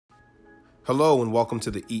Hello and welcome to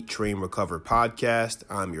the Eat, Train, Recover podcast.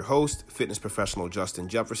 I'm your host, fitness professional Justin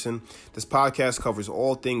Jefferson. This podcast covers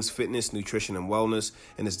all things fitness, nutrition, and wellness,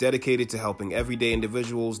 and is dedicated to helping everyday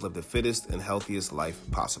individuals live the fittest and healthiest life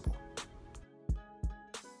possible.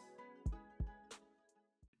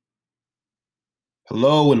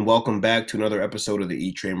 Hello and welcome back to another episode of the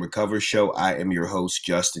Eat, Train, Recover show. I am your host,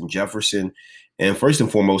 Justin Jefferson. And first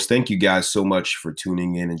and foremost, thank you guys so much for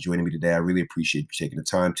tuning in and joining me today. I really appreciate you taking the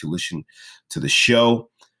time to listen to the show.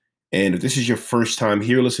 And if this is your first time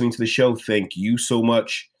here listening to the show, thank you so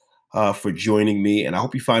much for joining me. And I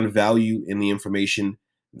hope you find value in the information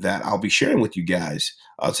that I'll be sharing with you guys.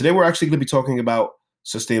 Today, we're actually going to be talking about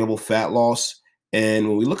sustainable fat loss. And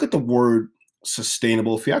when we look at the word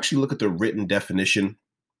sustainable, if you actually look at the written definition,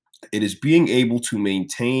 it is being able to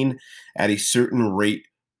maintain at a certain rate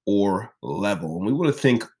or level. And we want to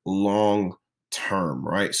think long term,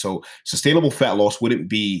 right? So sustainable fat loss wouldn't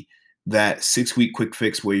be that 6-week quick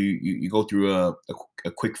fix where you go through a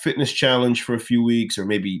quick fitness challenge for a few weeks or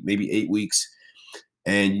maybe 8 weeks,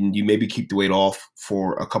 and you maybe keep the weight off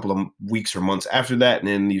for a couple of weeks or months after that, and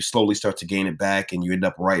then you slowly start to gain it back and you end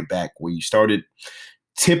up right back where you started.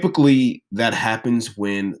 Typically, that happens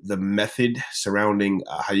when the method surrounding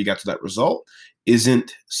how you got to that result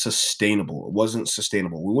isn't sustainable. It wasn't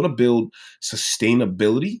sustainable. We want to build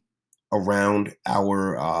sustainability around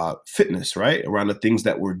our fitness, right? Around the things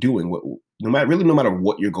that we're doing. No matter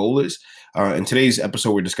what your goal is. In today's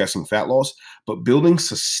episode, we're discussing fat loss, but building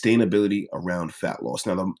sustainability around fat loss.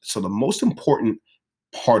 Now, the most important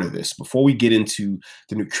part of this, before we get into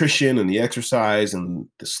the nutrition and the exercise and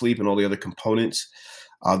the sleep and all the other components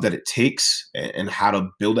that it takes and how to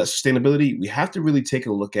build that sustainability, we have to really take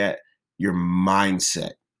a look at your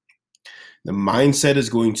mindset. The mindset is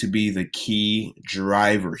going to be the key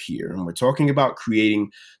driver here. And we're talking about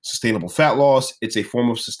creating sustainable fat loss. It's a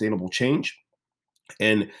form of sustainable change.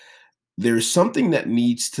 And there's something that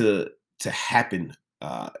needs to happen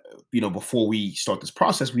before we start this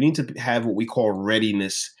process. We need to have what we call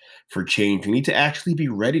readiness for change. We need to actually be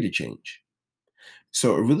ready to change.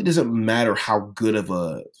 So it really doesn't matter how good of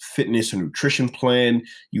a fitness or nutrition plan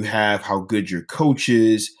you have, how good your coach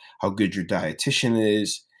is, how good your dietitian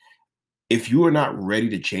is. If you are not ready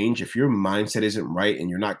to change, if your mindset isn't right and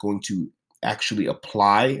you're not going to actually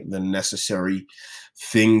apply the necessary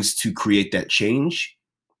things to create that change,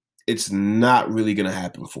 it's not really going to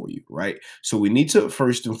happen for you, right? So we need to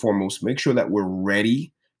first and foremost make sure that we're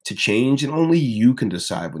ready to change, and only you can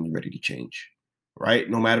decide when you're ready to change, right?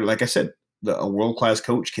 No matter, like I said, a world-class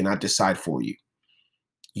coach cannot decide for you.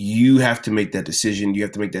 You have to make that decision. You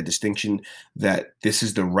have to make that distinction that this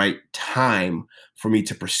is the right time for me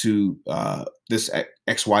to pursue this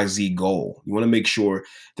XYZ goal. You want to make sure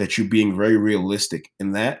that you're being very realistic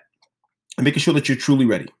in that and making sure that you're truly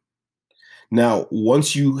ready. Now,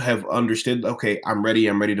 once you have understood, okay, I'm ready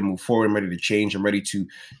to move forward, I'm ready to change, I'm ready to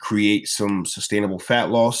create some sustainable fat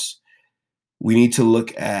loss, we need to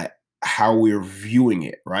look at how we're viewing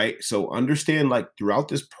it, right? So understand, like, throughout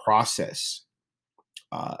this process,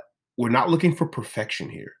 we're not looking for perfection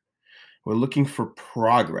here. We're looking for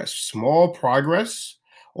progress. Small progress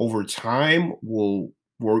over time will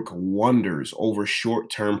work wonders over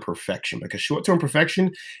short-term perfection, because short-term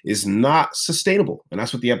perfection is not sustainable. And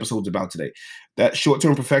that's what the episode's about today. That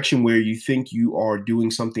short-term perfection where you think you are doing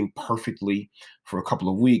something perfectly for a couple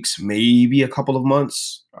of weeks, maybe a couple of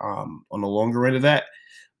months, on the longer end of that,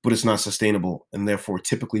 but it's not sustainable. And therefore,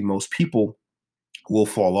 typically most people will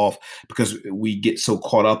fall off because we get so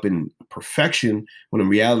caught up in perfection when in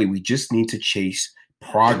reality, we just need to chase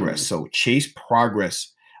progress. So chase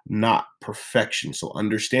progress, not perfection. So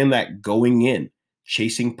understand that going in,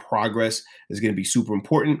 chasing progress is going to be super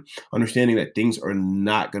important. Understanding that things are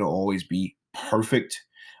not going to always be perfect.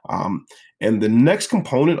 And the next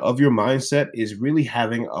component of your mindset is really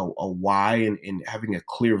having a why and having a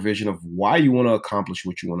clear vision of why you want to accomplish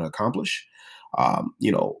what you want to accomplish.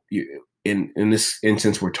 In this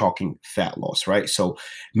instance, we're talking fat loss, right? So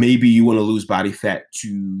maybe you want to lose body fat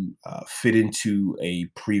to fit into a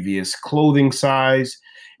previous clothing size.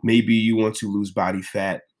 Maybe you want to lose body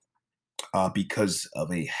fat because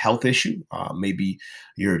of a health issue. Maybe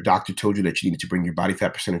your doctor told you that you needed to bring your body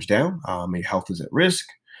fat percentage down. Your health is at risk.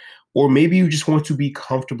 Or maybe you just want to be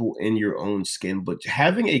comfortable in your own skin, but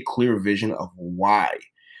having a clear vision of why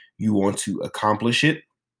you want to accomplish it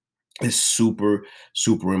is super,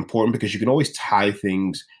 super important, because you can always tie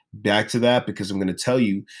things back to that. Because I'm going to tell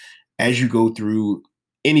you, as you go through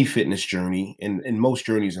any fitness journey and most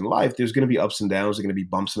journeys in life, there's going to be ups and downs. There's going to be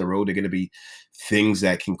bumps in the road. There are going to be things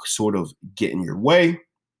that can sort of get in your way.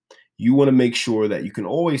 You want to make sure that you can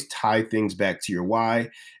always tie things back to your why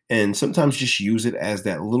And sometimes just use it as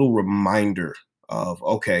that little reminder of,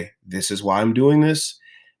 okay, this is why I'm doing this.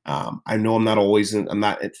 I know I'm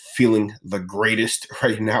not feeling the greatest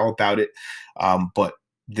right now about it, but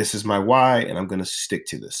this is my why, and I'm going to stick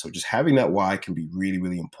to this. So just having that why can be really,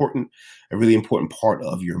 really important, a really important part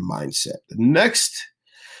of your mindset. The next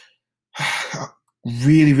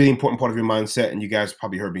really, really important part of your mindset, and you guys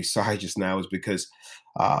probably heard me sigh just now, is because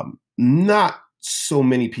not so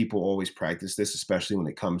many people always practice this, especially when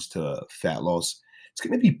it comes to fat loss. It's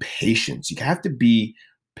going to be patience. You have to be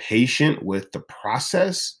patient with the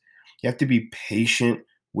process. You have to be patient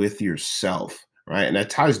with yourself, right? And that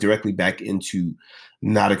ties directly back into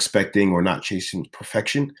not expecting or not chasing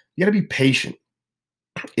perfection. You got to be patient.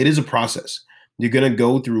 It is a process. You're going to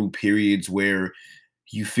go through periods where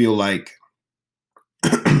you feel like,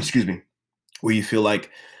 excuse me, where you feel like,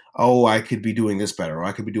 oh, I could be doing this better, or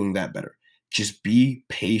I could be doing that better. Just be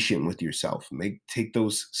patient with yourself. Take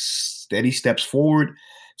those steady steps forward.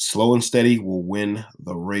 Slow and steady will win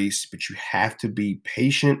the race, but you have to be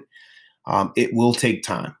patient. It will take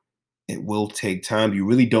time. It will take time. You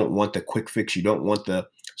really don't want the quick fix. You don't want the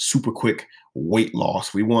super quick weight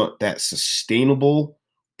loss. We want that sustainable,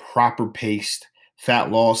 proper paced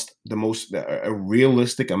fat loss. A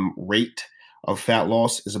realistic rate of fat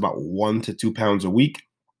loss is about 1 to 2 pounds a week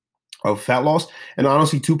of fat loss. And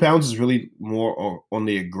honestly, 2 pounds is really more on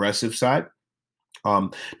the aggressive side. Now,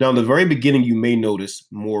 in the very beginning, you may notice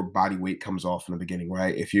more body weight comes off in the beginning,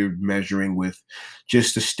 right? If you're measuring with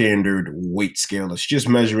just a standard weight scale, it's just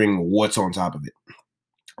measuring what's on top of it.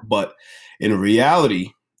 But in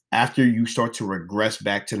reality, after you start to regress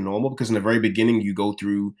back to normal, because in the very beginning, you go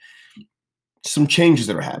through some changes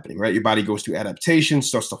that are happening, right? Your body goes through adaptation,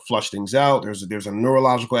 starts to flush things out. There's a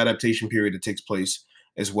neurological adaptation period that takes place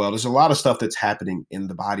as well. There's a lot of stuff that's happening in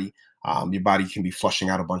the body. Your body can be flushing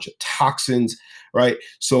out a bunch of toxins, right?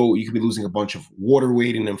 So you could be losing a bunch of water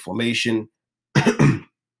weight and inflammation,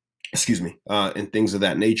 excuse me, and things of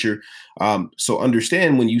that nature. So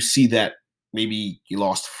understand when you see that maybe you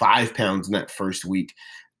lost 5 pounds in that first week,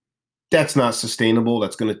 that's not sustainable.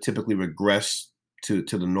 That's going to typically regress to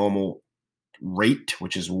the normal rate,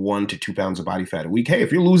 which is 1 to 2 pounds of body fat a week. Hey,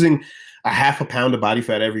 if you're losing a half a pound of body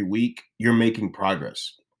fat every week, you're making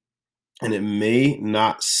progress. And it may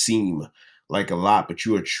not seem like a lot, but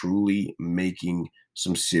you are truly making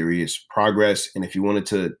some serious progress. And if you wanted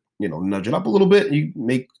to, nudge it up a little bit, you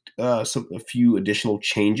make a few additional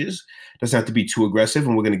changes. It doesn't have to be too aggressive.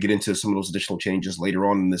 And we're going to get into some of those additional changes later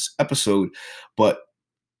on in this episode. But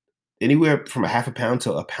anywhere from a half a pound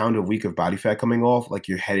to a pound a week of body fat coming off, like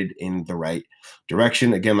you're headed in the right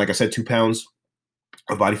direction. Again, like I said, 2 pounds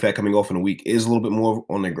of body fat coming off in a week is a little bit more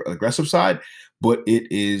on the aggressive side, but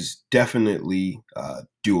it is definitely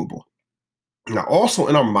doable. Now, also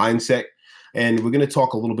in our mindset, and we're going to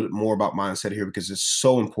talk a little bit more about mindset here because it's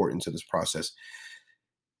so important to this process.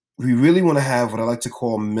 We really want to have what I like to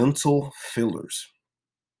call mental fillers.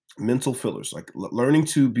 Mental fillers, like learning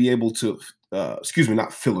to be able to, excuse me,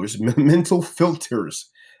 not fillers, mental filters.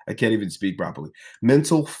 I can't even speak properly.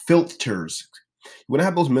 Mental filters. You want to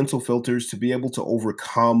have those mental filters to be able to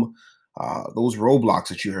overcome those roadblocks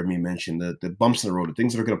that you heard me mention, the bumps in the road, the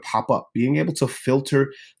things that are going to pop up, being able to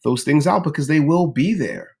filter those things out because they will be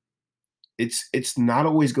there. It's not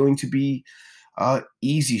always going to be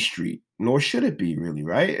easy street, nor should it be really,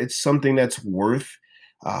 right? It's something that's worth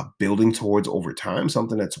building towards over time,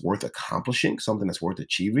 something that's worth accomplishing, something that's worth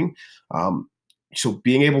achieving. So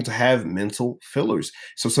being able to have mental fillers,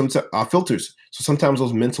 so some filters. So sometimes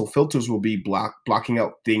those mental filters will be blocking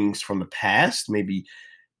out things from the past, maybe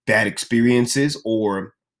bad experiences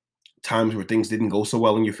or times where things didn't go so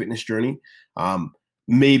well in your fitness journey.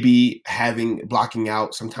 Maybe blocking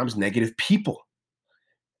out sometimes negative people,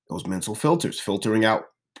 those mental filters, filtering out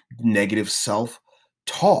negative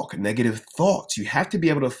self-talk, negative thoughts. You have to be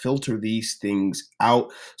able to filter these things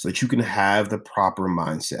out so that you can have the proper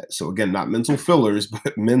mindset. So again, not mental fillers,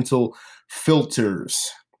 but mental filters.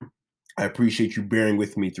 I appreciate you bearing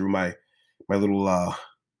with me through my little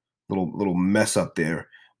mess up there.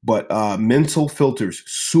 But mental filters,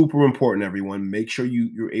 super important, everyone. Make sure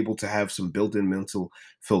you're able to have some built-in mental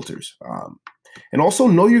filters. And also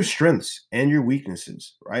know your strengths and your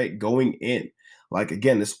weaknesses, right? Going in. Like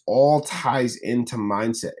again, this all ties into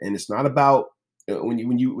mindset. And it's not about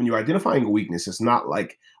when you're identifying a weakness, it's not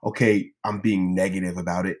like, okay, I'm being negative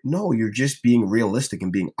about it. No, you're just being realistic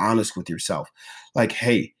and being honest with yourself. Like,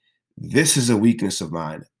 hey, this is a weakness of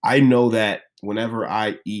mine. I know that whenever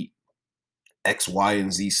I eat X, Y,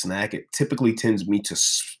 and Z snack, it typically tends me to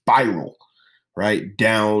spiral right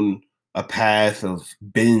down a path of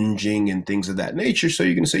binging and things of that nature. So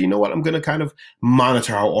you're going to say, you know what, I'm going to kind of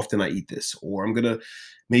monitor how often I eat this, or I'm going to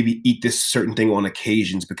maybe eat this certain thing on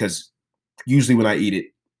occasions, because usually when I eat it,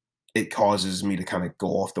 it causes me to kind of go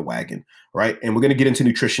off the wagon, right? And we're going to get into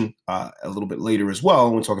nutrition a little bit later as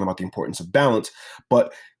well when talking about the importance of balance.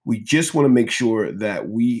 But we just want to make sure that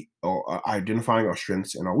we are identifying our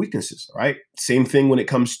strengths and our weaknesses, right? Same thing when it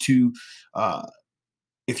comes to uh,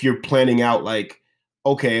 if you're planning out like,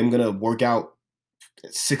 okay, I'm going to work out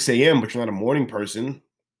at 6 a.m., but you're not a morning person.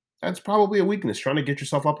 That's probably a weakness, trying to get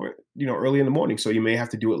yourself up, early in the morning. So you may have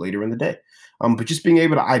to do it later in the day. But just being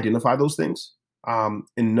able to identify those things, and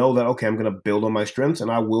know that, okay, I'm going to build on my strengths and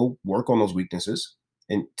I will work on those weaknesses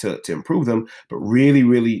and to improve them, but really,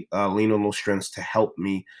 really lean on those strengths to help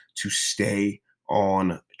me to stay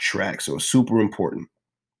on track. So it's super important.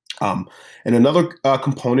 And another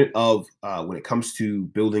component of when it comes to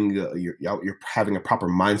building you're having a proper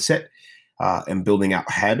mindset and building out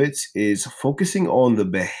habits is focusing on the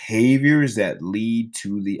behaviors that lead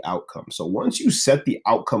to the outcome. So once you set the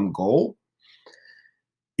outcome goal,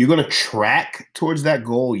 you're going to track towards that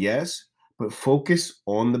goal, yes, but focus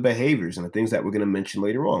on the behaviors and the things that we're going to mention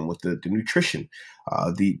later on with the nutrition,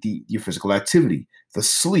 the your physical activity, the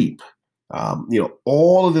sleep,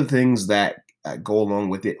 all of the things that go along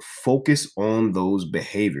with it. Focus on those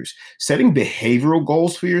behaviors. Setting behavioral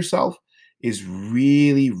goals for yourself is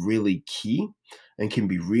really, really key and can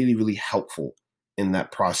be really, really helpful in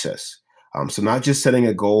that process. So not just setting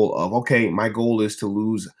a goal of, okay, my goal is to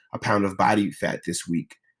lose a pound of body fat this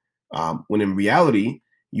week, when in reality,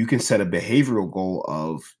 you can set a behavioral goal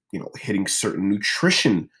of, hitting certain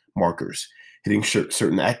nutrition markers, hitting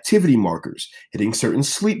certain activity markers, hitting certain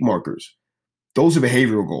sleep markers. Those are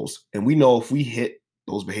behavioral goals. And we know if we hit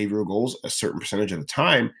those behavioral goals a certain percentage of the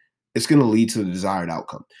time, it's going to lead to the desired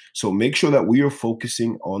outcome. So make sure that we are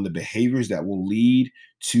focusing on the behaviors that will lead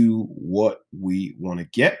to what we want to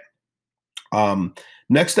get.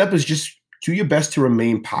 Next step is just do your best to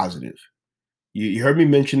remain positive. You heard me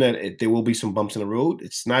mention that there will be some bumps in the road.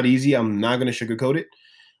 It's not easy. I'm not going to sugarcoat it.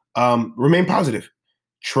 Remain positive.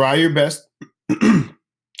 Try your best.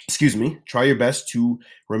 Excuse me. Try your best to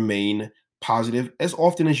remain positive as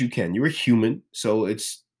often as you can. You're a human, so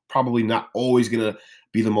it's probably not always going to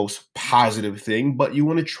be the most positive thing, but you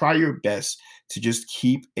want to try your best to just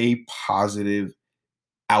keep a positive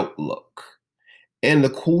outlook. And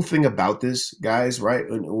the cool thing about this, guys, right,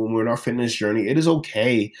 when we're in our fitness journey, it is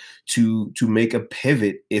okay to make a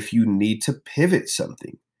pivot if you need to pivot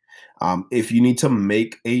something. If you need to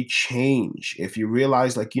make a change, if you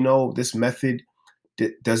realize, like, this method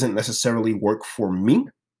doesn't necessarily work for me,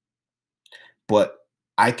 but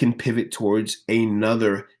I can pivot towards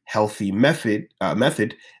another healthy method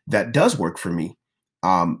that does work for me.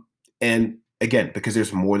 And again, because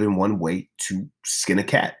there's more than one way to skin a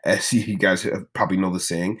cat, as you guys probably know the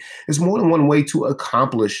saying, there's more than one way to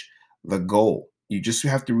accomplish the goal. You just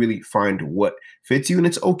have to really find what fits you, and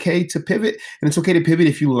it's okay to pivot. And it's okay to pivot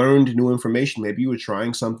if you learned new information. Maybe you were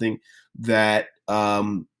trying something that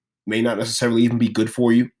may not necessarily even be good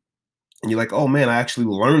for you, and you're like, oh man, I actually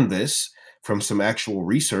learned this from some actual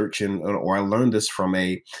research, and or I learned this from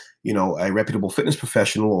a reputable fitness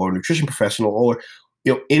professional or nutrition professional, or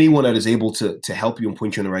anyone that is able to help you and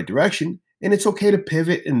point you in the right direction. And it's okay to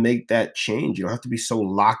pivot and make that change. You don't have to be so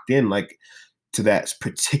locked in, like, to that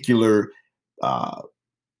particular uh,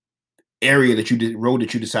 area that you did road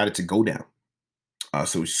that you decided to go down.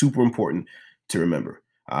 So it's super important to remember.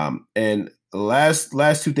 And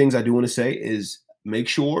last two things I do want to say is make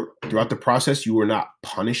sure throughout the process you are not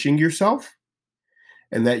punishing yourself,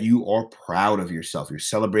 and that you are proud of yourself. You're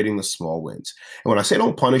celebrating the small wins. And when I say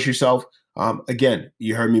don't punish yourself, again,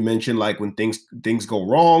 you heard me mention, like, when things go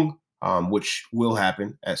wrong, which will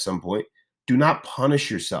happen at some point. Do not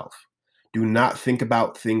punish yourself. Do not think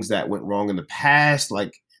about things that went wrong in the past.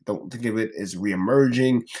 Like, don't think of it as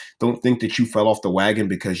reemerging. Don't think that you fell off the wagon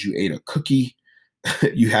because you ate a cookie.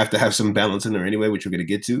 You have to have some balance in there anyway, which we're going to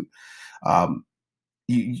get to. Um,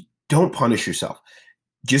 you don't punish yourself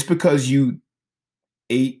just because you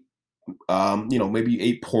ate, maybe you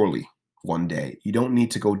ate poorly one day. You don't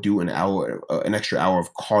need to go do an extra hour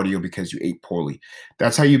of cardio because you ate poorly.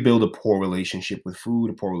 That's how you build a poor relationship with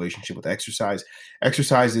food, a poor relationship with exercise.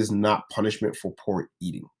 Exercise is not punishment for poor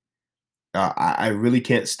eating. I really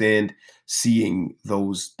can't stand seeing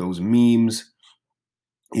those memes.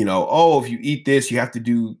 Oh, if you eat this, you have to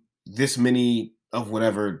do this many of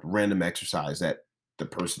whatever random exercise that the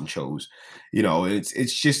person chose.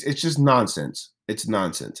 It's just nonsense. It's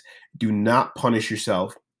nonsense. Do not punish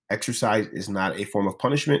yourself. Exercise is not a form of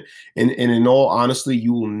punishment. And in all honesty,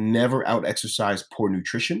 you will never out exercise poor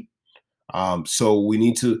nutrition. So we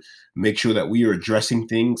need to make sure that we are addressing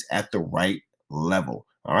things at the right level.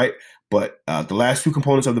 All right. But the last two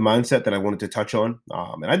components of the mindset that I wanted to touch on,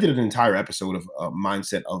 and I did an entire episode of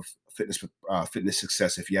mindset of fitness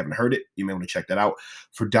success. If you haven't heard it, you may want to check that out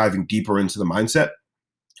for diving deeper into the mindset.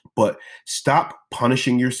 But stop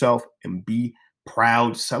punishing yourself and be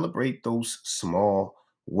proud. Celebrate those small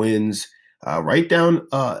wins. Write down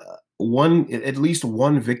at least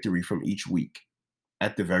one victory from each week,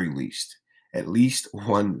 at the very least. At least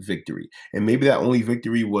one victory. And maybe that only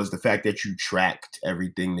victory was the fact that you tracked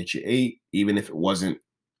everything that you ate, even if it wasn't,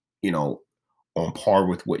 you know, on par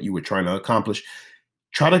with what you were trying to accomplish.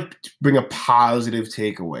 Try to bring a positive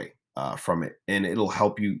takeaway from it, and it'll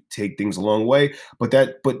help you take things a long way. But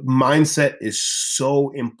mindset is so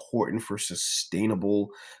important for sustainable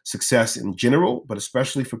success in general, but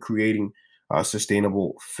especially for creating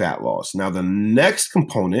sustainable fat loss. Now, the next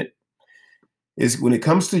component is when it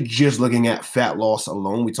comes to just looking at fat loss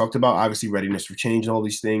alone. We talked about obviously readiness for change and all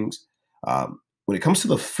these things. When it comes to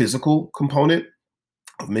the physical component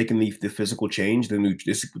of making the physical change, the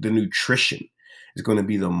nutrition is going to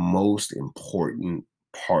be the most important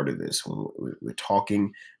part of this when we're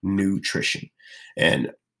talking nutrition.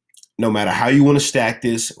 And no matter how you want to stack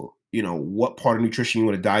this, you know, what part of nutrition you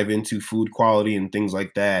want to dive into, food quality and things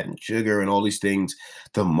like that, and sugar and all these things,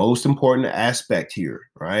 the most important aspect here,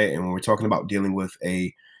 right? And when we're talking about dealing with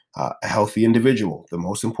a healthy individual, the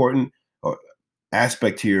most important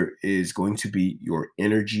aspect here is going to be your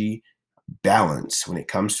energy balance when it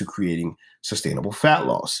comes to creating sustainable fat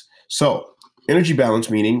loss. So energy balance,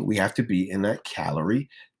 meaning we have to be in that calorie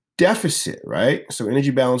deficit, right? So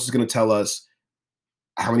energy balance is going to tell us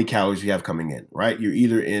how many calories you have coming in, right? You're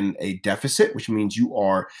either in a deficit, which means you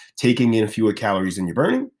are taking in fewer calories than you're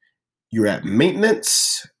burning. You're at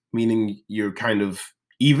maintenance, meaning you're kind of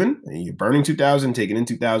even. You're burning 2,000, taking in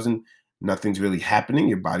 2,000. Nothing's really happening.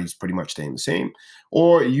 Your body's pretty much staying the same.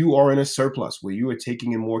 Or you are in a surplus where you are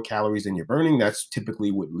taking in more calories than you're burning. That's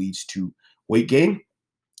typically what leads to weight gain.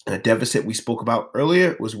 And a deficit we spoke about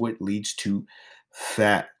earlier was what leads to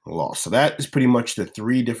fat loss. So that is pretty much the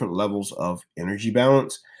three different levels of energy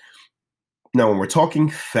balance. Now, when we're talking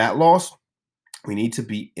fat loss, we need to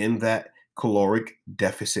be in that caloric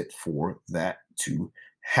deficit for that to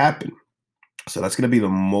happen. So that's going to be the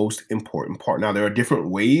most important part. Now, there are different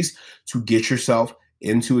ways to get yourself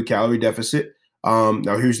into a calorie deficit.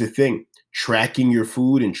 Now, here's the thing. Tracking your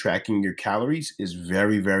food and tracking your calories is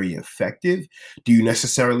very, very effective. Do you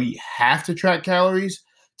necessarily have to track calories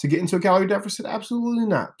to get into a calorie deficit? Absolutely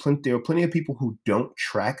not. There are plenty of people who don't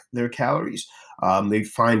track their calories. They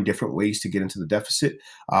find different ways to get into the deficit.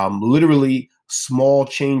 Literally, small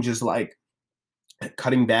changes like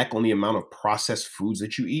cutting back on the amount of processed foods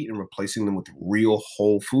that you eat and replacing them with real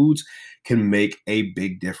whole foods can make a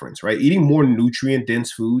big difference, right? Eating more nutrient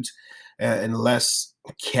dense foods and less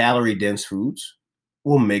calorie dense foods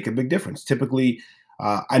will make a big difference. Typically,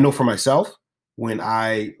 I know for myself, when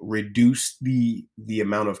I reduce the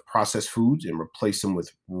amount of processed foods and replace them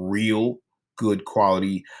with real good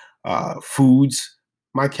quality foods,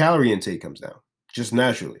 my calorie intake comes down just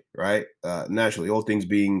naturally, right? Naturally, all things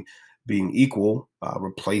being equal,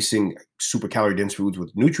 replacing super calorie dense foods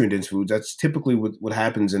with nutrient dense foods, that's typically what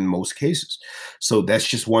happens in most cases. So that's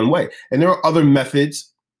just one way. And there are other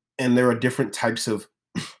methods and there are different types of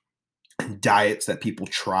diets that people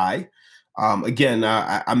try. Again,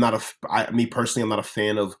 I'm not me personally, I'm not a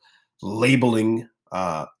fan of labeling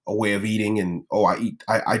a way of eating and, oh,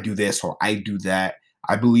 I do this or I do that.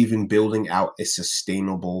 I believe in building out a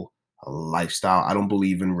sustainable lifestyle. I don't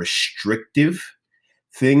believe in restrictive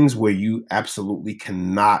things where you absolutely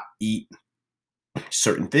cannot eat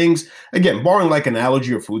certain things. Again, barring like an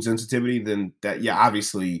allergy or food sensitivity, then that, yeah,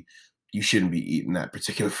 obviously you shouldn't be eating that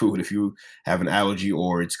particular food if you have an allergy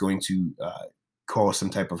or it's going to cause some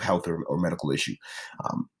type of health or medical issue.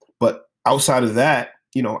 But outside of that,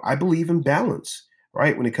 you know, I believe in balance,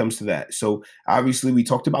 right? When it comes to that. So obviously we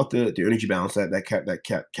talked about the energy balance,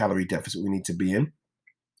 that calorie deficit we need to be in.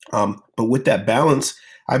 But with that balance,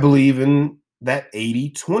 I believe in that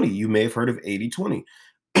 80-20. You may have heard of 80-20.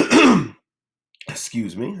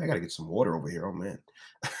 Excuse me. I got to get some water over here. Oh, man.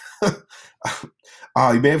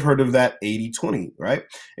 You may have heard of that 80-20, right?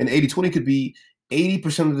 And 80-20 could be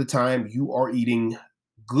 80% of the time you are eating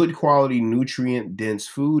good quality, nutrient dense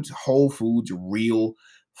foods, whole foods, real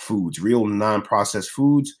non-processed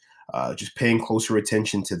foods, just paying closer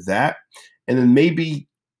attention to that. And then maybe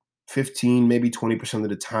 15, maybe 20% of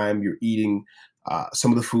the time you're eating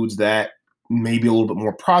some of the foods that maybe a little bit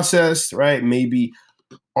more processed, right? Maybe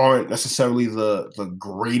aren't necessarily the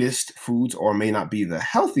greatest foods or may not be the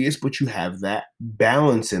healthiest, but you have that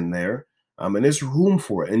balance in there And there's room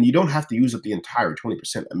for it. And you don't have to use up the entire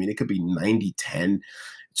 20%. I mean, it could be 90-10.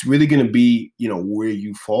 It's really going to be, where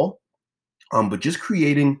you fall. But just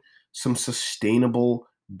creating some sustainable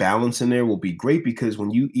balance in there will be great, because when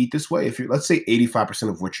you eat this way, if you're, let's say 85%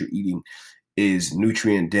 of what you're eating is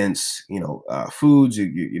nutrient dense, foods,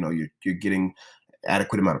 you're getting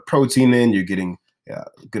adequate amount of protein in, you're getting a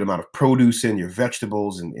good amount of produce in, your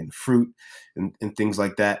vegetables and fruit and things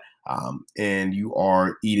like that. And you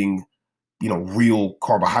are eating, real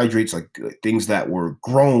carbohydrates, like things that were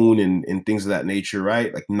grown and things of that nature,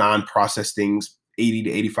 right? Like non-processed things 80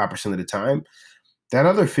 to 85% of the time. That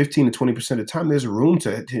other 15 to 20% of the time, there's room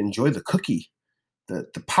to enjoy the cookie, the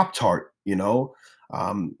Pop-Tart, the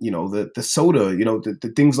soda,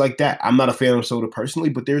 the things like that. I'm not a fan of soda personally,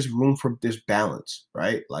 but there's room for this balance,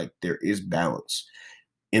 right? Like there is balance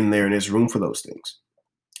in there and there's room for those things.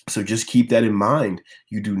 So just keep that in mind.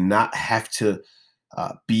 You do not have to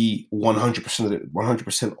be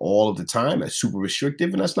 100% all of the time. That's super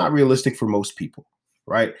restrictive, and that's not realistic for most people,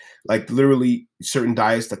 right? Like literally certain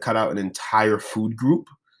diets that cut out an entire food group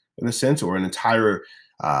in a sense, or an entire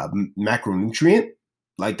macronutrient,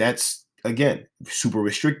 like that's, again, super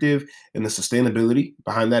restrictive, and the sustainability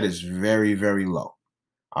behind that is very, very low.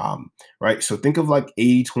 Right. So think of like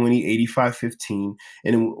 80-20, 85-15.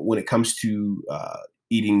 And when it comes to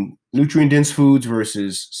eating nutrient dense foods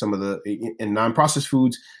versus some of the and non-processed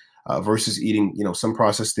foods, versus eating, some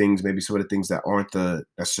processed things, maybe some of the things that aren't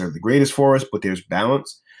necessarily the greatest for us, but there's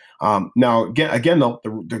balance. Now, again, though,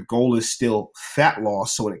 the goal is still fat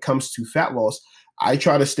loss. So when it comes to fat loss, I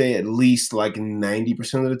try to stay at least like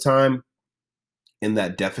 90% of the time in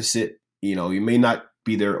that deficit. You may not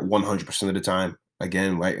be there 100% of the time.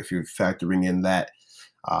 Again, right, if you're factoring in that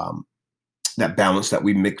that balance that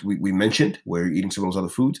we mentioned, where you're eating some of those other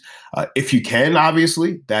foods. If you can,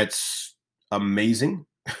 obviously, that's amazing.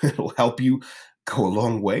 It'll help you go a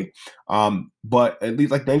long way. But at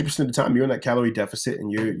least like 90% of the time, you're in that calorie deficit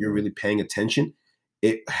and you're really paying attention.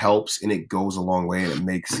 It helps and it goes a long way, and it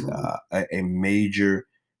makes a major,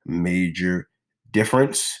 major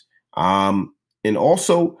difference. And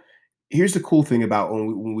also, here's the cool thing about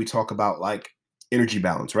when we talk about like energy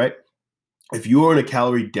balance, right? If you're in a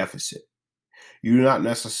calorie deficit, you do not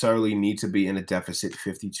necessarily need to be in a deficit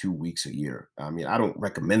 52 weeks a year. I mean, I don't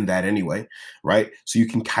recommend that anyway, right? So you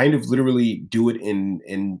can kind of literally do it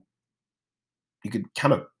you could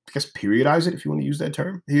kind of, I guess, periodize it, if you want to use that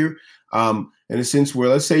term here, in a sense where,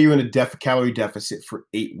 let's say you're in a calorie deficit for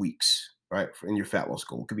 8 weeks, right? In your fat loss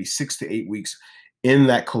goal, it could be 6 to 8 weeks in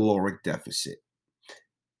that caloric deficit.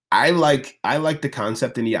 I like the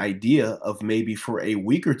concept and the idea of maybe for a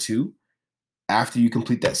week or two after you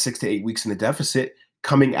complete that 6 to 8 weeks in the deficit,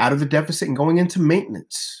 coming out of the deficit and going into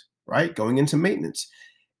maintenance, right? Going into maintenance.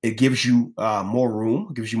 It gives you more room,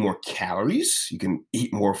 it gives you more calories. You can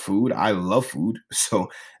eat more food. I love food, so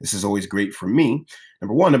this is always great for me.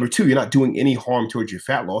 Number one. Number two, you're not doing any harm towards your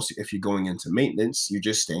fat loss if you're going into maintenance. You're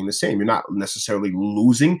just staying the same. You're not necessarily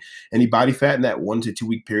losing any body fat in that 1 to 2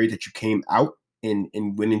 week period that you came out and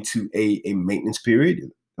went into a maintenance period.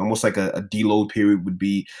 Almost like a deload period would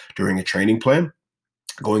be during a training plan,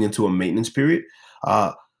 going into a maintenance period.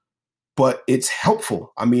 But it's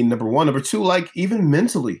helpful. I mean, number one. Number two, like even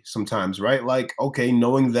mentally sometimes, right? Like, okay,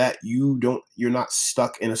 knowing that you're not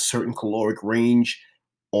stuck in a certain caloric range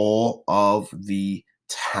all of the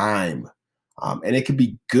time. And it can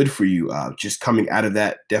be good for you, just coming out of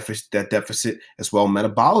that deficit as well,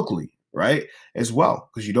 metabolically, right? As well,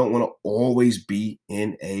 because you don't want to always be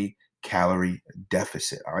in a calorie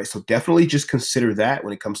deficit. All right. So definitely just consider that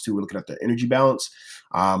when it comes to looking at the energy balance.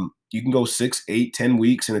 You can go 6, 8, 10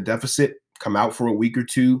 weeks in a deficit, come out for a week or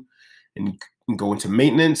two, and go into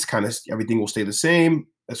maintenance. Kind of everything will stay the same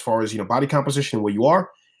as far as body composition and where you are,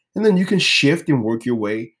 and then you can shift and work your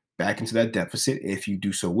way back into that deficit if you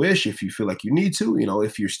do so wish. If you feel like you need to,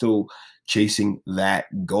 if you're still chasing that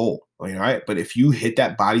goal, all right. But if you hit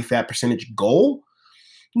that body fat percentage goal,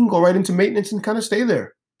 you can go right into maintenance and kind of stay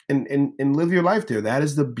there and live your life there. That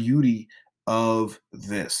is the beauty of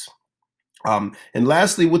this. And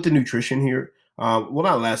lastly, with the nutrition here, well,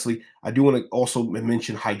 not lastly, I do want to also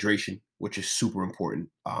mention hydration, which is super important.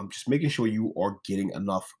 Just making sure you are getting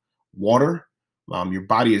enough water. Your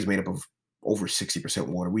body is made up of over 60%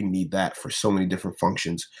 water. We need that for so many different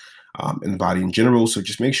functions in the body in general. So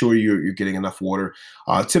just make sure you're getting enough water.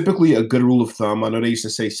 Typically, a good rule of thumb, I know they used to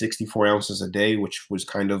say 64 ounces a day, which was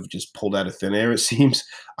kind of just pulled out of thin air, it seems.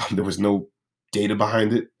 There was no data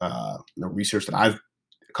behind it, no research that I've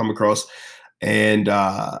come across. And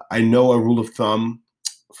I know a rule of thumb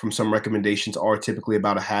from some recommendations are typically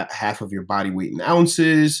about half of your body weight in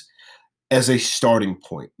ounces. as a starting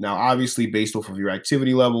point. Now, obviously, based off of your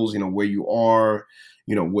activity levels, where you are,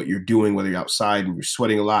 what you're doing, whether you're outside and you're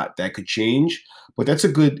sweating a lot, that could change. But that's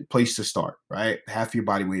a good place to start, right? Half your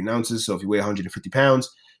body weight in ounces. So if you weigh 150 pounds,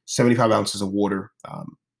 75 ounces of water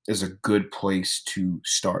is a good place to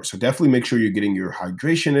start. So definitely make sure you're getting your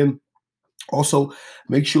hydration in. Also,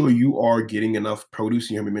 make sure you are getting enough produce.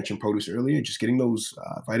 You heard me mention produce earlier. Just getting those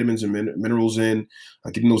vitamins and minerals in,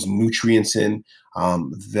 getting those nutrients in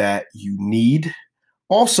that you need.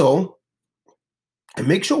 Also, and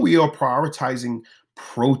make sure we are prioritizing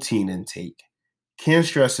protein intake. Can't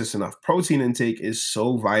stress this enough. Protein intake is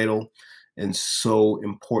so vital and so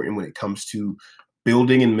important when it comes to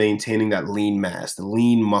building and maintaining that lean mass, the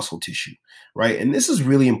lean muscle tissue, right? And this is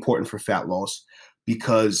really important for fat loss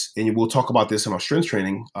because, and we'll talk about this in our strength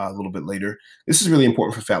training a little bit later. This is really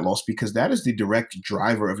important for fat loss because that is the direct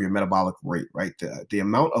driver of your metabolic rate, right? The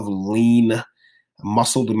amount of lean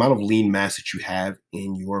muscle, the amount of lean mass that you have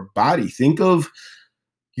in your body. Think of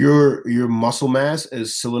your muscle mass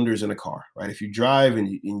as cylinders in a car, right? If you drive and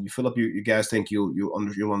you fill up your gas tank,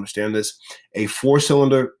 you'll understand this. A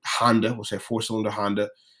four-cylinder Honda, we'll say four-cylinder Honda,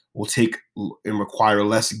 will take and require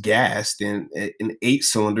less gas than an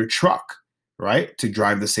eight-cylinder truck, right? To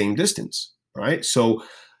drive the same distance, right? So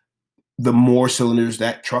the more cylinders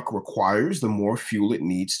that truck requires, the more fuel it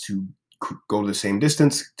needs to go the same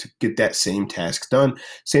distance to get that same task done.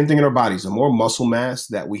 Same thing in our bodies. The more muscle mass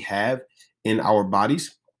that we have in our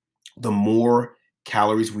bodies, the more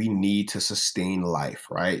calories we need to sustain life,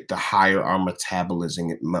 right? The higher our metabolism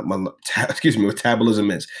is.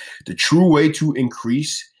 The true way to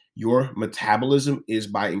increase your metabolism is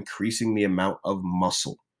by increasing the amount of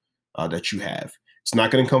muscle that you have. It's not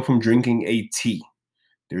going to come from drinking a tea.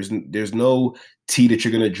 There's no tea that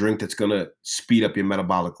you're going to drink that's going to speed up your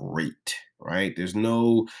metabolic rate, right? There's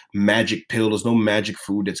no magic pill. There's no magic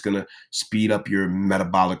food that's going to speed up your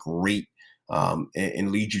metabolic rate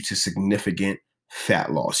and lead you to significant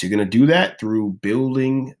fat loss. You're going to do that through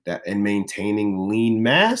building that and maintaining lean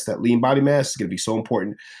mass. That lean body mass is going to be so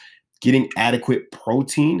important. Getting adequate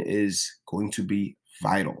protein is going to be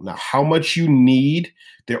vital. Now, how much you need,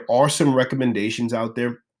 there are some recommendations out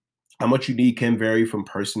there. How much you need can vary from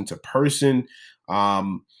person to person.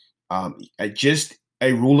 Just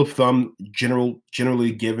a rule of thumb,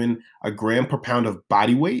 generally given, a gram per pound of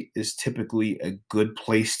body weight is typically a good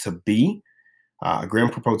place to be. A gram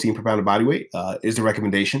per protein per pound of body weight is the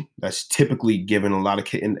recommendation. That's typically given in a lot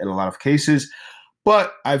of cases,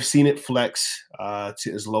 but I've seen it flex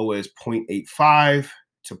to as low as 0.85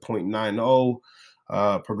 to 0.90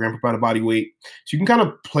 per gram per pound of body weight. So you can kind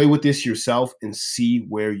of play with this yourself and see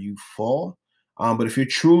where you fall. But if you're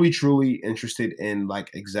truly interested in like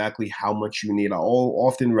exactly how much you need, I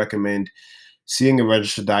often recommend seeing a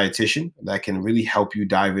registered dietitian that can really help you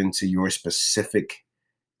dive into your specific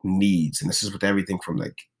needs. And this is with everything from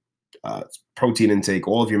like protein intake,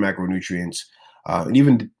 all of your macronutrients, and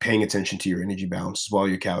even paying attention to your energy balance as well,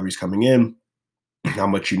 your calories coming in, how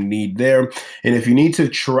much you need there. And if you need to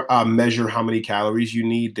measure how many calories you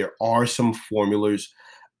need, there are some formulas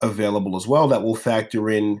available as well that will factor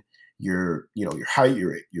in your height,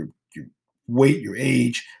 your weight, your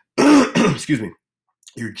age, excuse me,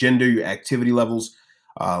 your gender, your activity levels.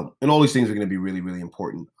 And all these things are going to be really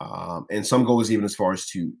important. And some go even as far as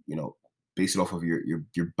to, base it off of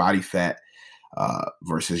your body fat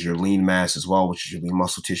versus your lean mass as well, which is your lean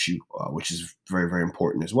muscle tissue, which is very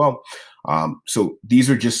important as well. So these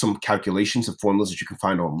are just some calculations and formulas that you can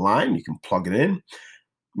find online. You can plug it in.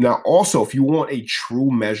 Now, also, if you want a true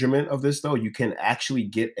measurement of this, though, you can actually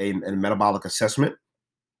get a metabolic assessment,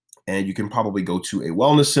 and you can probably go to a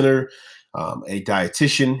wellness center. A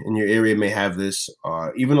dietitian in your area may have this.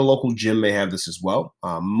 Even a local gym may have this as well.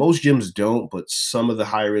 Most gyms don't, but some of the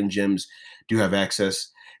higher end gyms do have access.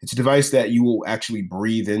 It's a device that you will actually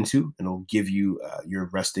breathe into, and it'll give you your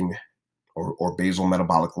resting or basal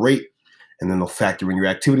metabolic rate. And then they'll factor in your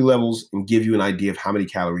activity levels and give you an idea of how many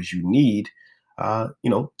calories you need,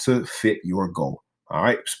 to fit your goal. All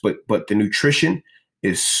right. But the nutrition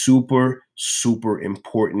is super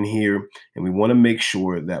important here. And we want to make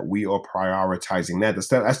sure that we are prioritizing that.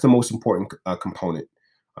 That's the most important component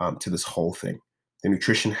to this whole thing. The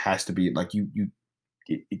nutrition has to be like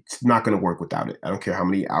it's not going to work without it. I don't care how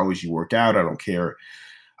many hours you work out. I don't care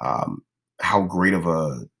how great of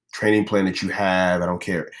a training plan that you have. I don't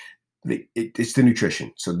care. It's the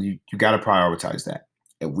nutrition. So you got to prioritize that.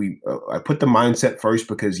 And I put the mindset first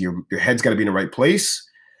because your head's got to be in the right place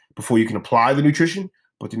before you can apply the nutrition,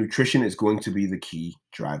 but the nutrition is going to be the key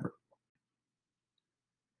driver.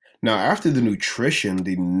 Now, after the nutrition,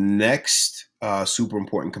 the next super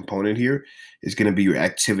important component here is going to be your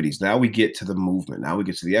activities. Now we get to the movement. Now we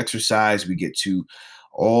get to the exercise. We get to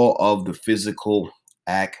all of the physical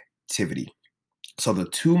activity. So the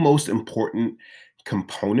two most important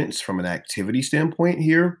components from an activity standpoint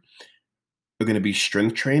here are going to be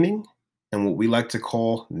strength training and what we like to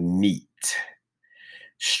call NEAT.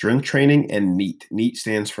 Strength training and NEAT. NEAT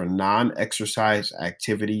stands for non-exercise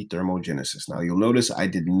activity thermogenesis. Now you'll notice I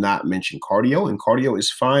did not mention cardio, and cardio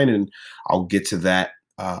is fine, and I'll get to that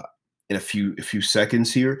in a few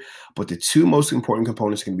seconds here. But the two most important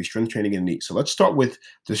components are going to be strength training and NEAT. So let's start with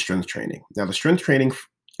the strength training. Now the strength training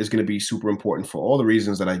is going to be super important for all the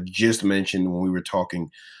reasons that I just mentioned when we were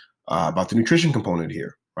talking about the nutrition component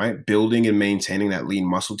here, right? Building and maintaining that lean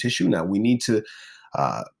muscle tissue. Now we need to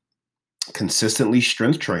consistently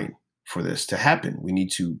strength train for this to happen. We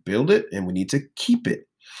need to build it and we need to keep it,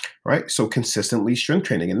 right? So consistently strength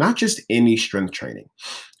training, and not just any strength training.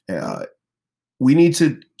 We need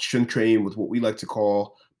to strength train with what we like to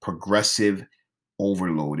call progressive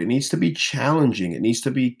overload. It needs to be challenging. It needs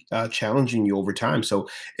to be challenging you over time. So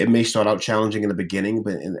it may start out challenging in the beginning,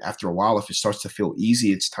 but after a while, if it starts to feel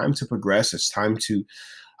easy, it's time to progress. It's time to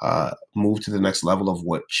move to the next level of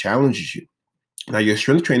what challenges you. Now, your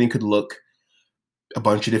strength training could look a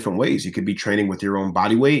bunch of different ways. You could be training with your own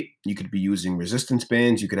body weight. You could be using resistance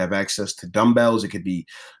bands. You could have access to dumbbells. It could be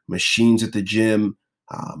machines at the gym.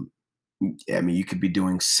 I mean, you could be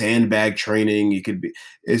doing sandbag training. You could be,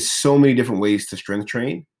 it's so many different ways to strength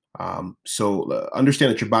train. So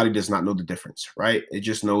understand that your body does not know the difference, right? It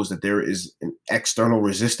just knows that there is an external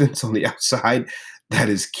resistance on the outside that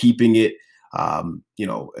is keeping it,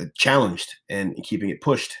 challenged and keeping it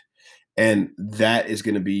pushed. And that is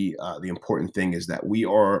going to be the important thing, is that we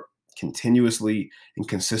are continuously and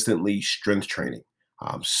consistently strength training.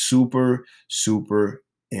 Super, super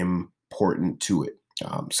important to it.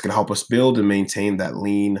 It's going to help us build and maintain that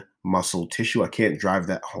lean muscle tissue. I can't drive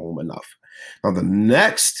that home enough. Now, the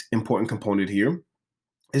next important component here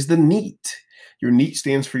is the NEAT. Your NEAT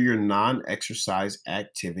stands for your non-exercise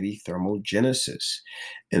activity thermogenesis.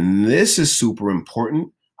 And this is super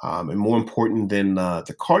important. And more important than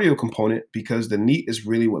the cardio component, because the NEAT is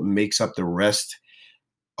really what makes up the rest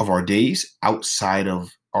of our days outside of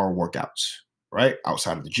our workouts, right?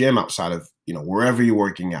 Outside of the gym, outside of, wherever you're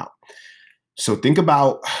working out. So think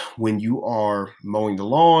about when you are mowing the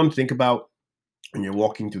lawn, think about when you're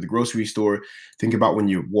walking through the grocery store, think about when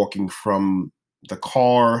you're walking from the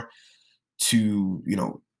car to,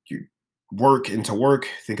 your work into work.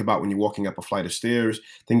 Think about when you're walking up a flight of stairs.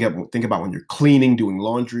 Think about when you're cleaning, doing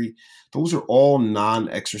laundry. Those are all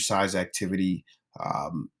non-exercise activity,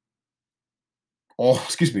 all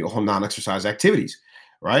non-exercise activities,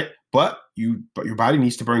 right? But your body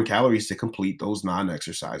needs to burn calories to complete those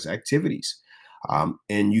non-exercise activities.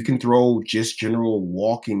 And you can throw just general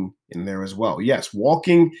walking in there as well. Yes,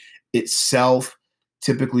 walking itself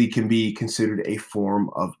typically can be considered a form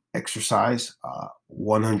of exercise,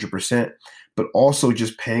 100%, but also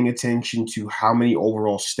just paying attention to how many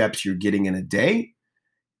overall steps you're getting in a day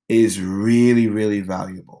is really, really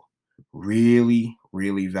valuable. Really,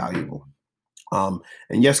 really valuable. And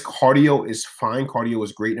yes, cardio is fine. Cardio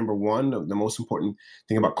is great. Number one, the most important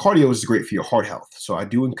thing about cardio is great for your heart health. So I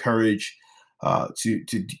do encourage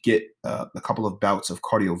to get a couple of bouts of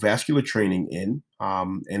cardiovascular training in,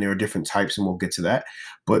 and there are different types, and we'll get to that.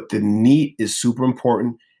 But the NEAT is super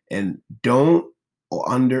important, and don't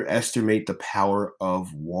underestimate the power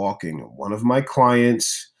of walking. One of my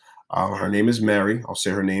clients, her name is Mary. I'll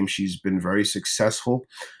say her name. She's been very successful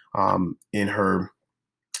in her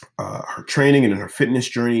training and in her fitness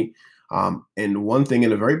journey. And one thing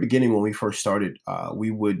in the very beginning, when we first started,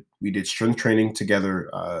 we did strength training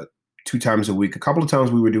together 2 times a week. A couple of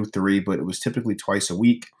times we would do 3, but it was typically twice a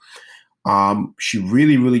week. She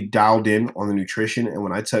really, really dialed in on the nutrition. And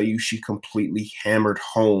when I tell you, she completely hammered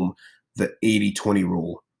home the 80-20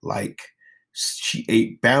 rule. Like, she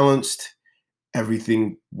ate balanced.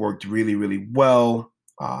 Everything worked really, really well.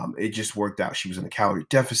 It just worked out. She was in a calorie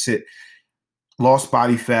deficit, lost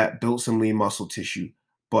body fat, built some lean muscle tissue.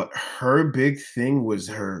 But her big thing was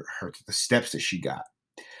the steps that she got.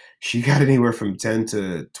 She got anywhere from 10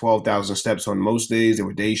 to 12,000 steps on most days. There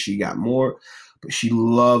were days she got more, but she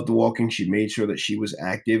loved walking. She made sure that she was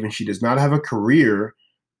active, and she does not have a career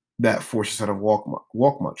that forces her to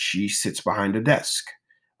walk much. She sits behind a desk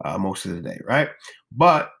most of the day, right?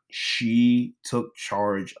 But she took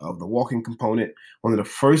charge of the walking component. One of the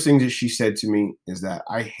first things that she said to me is that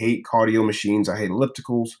I hate cardio machines. I hate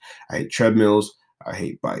ellipticals. I hate treadmills. I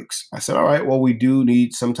hate bikes. I said, all right, well, we do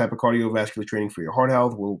need some type of cardiovascular training for your heart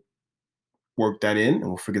health. We'll work that in and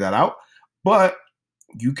we'll figure that out. But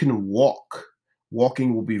you can walk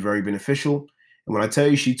walking will be very beneficial. And when I tell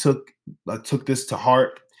you I took this to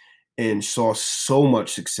heart and saw so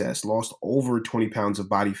much success, lost over 20 pounds of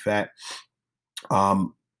body fat,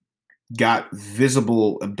 um, got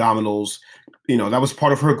visible abdominals. That was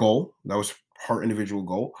part of her goal. That was her individual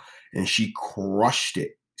goal. And she crushed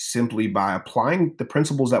it simply by applying the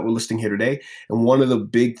principles that we're listing here today. And one of the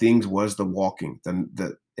big things was the walking. And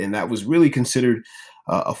that was really considered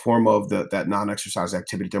a form of that non-exercise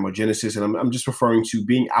activity thermogenesis. And I'm just referring to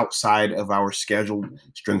being outside of our scheduled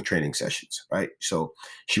strength training sessions, right? So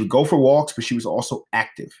she would go for walks, but she was also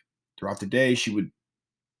active throughout the day. She would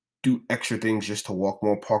do extra things just to walk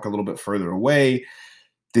more, park a little bit further away,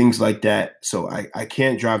 things like that. So I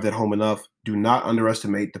can't drive that home enough. Do not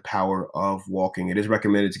underestimate the power of walking. It is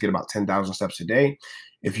recommended to get about 10,000 steps a day.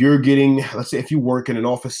 If you're getting, let's say, if you work in an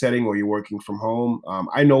office setting or you're working from home,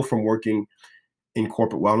 I know from working in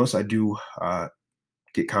corporate wellness, I do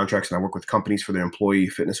get contracts and I work with companies for their employee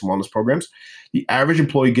fitness and wellness programs. The average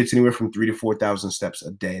employee gets anywhere from 3,000 to 4,000 steps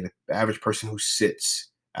a day. The average person who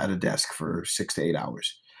sits at a desk for 6 to 8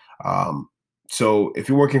 hours. So if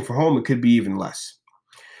you're working from home, it could be even less.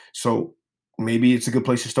 So maybe it's a good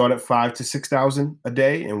place to start at 5,000 to 6,000 a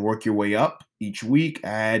day and work your way up each week.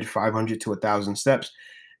 Add 500 to 1,000 steps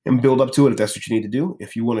and build up to it if that's what you need to do.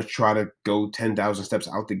 If you want to try to go 10,000 steps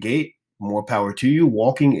out the gate, more power to you.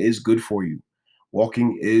 Walking is good for you.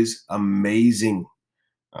 Walking is amazing.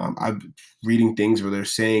 I'm reading things where they're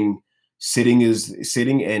saying sitting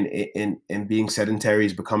and being sedentary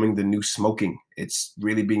is becoming the new smoking. It's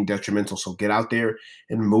really being detrimental. So get out there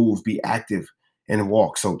and move, be active and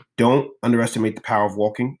walk. So don't underestimate the power of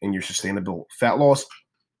walking in your sustainable fat loss.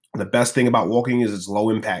 The best thing about walking is it's low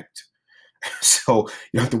impact. So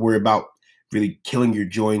you don't have to worry about really killing your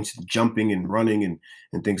joints, jumping and running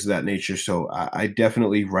and things of that nature. So I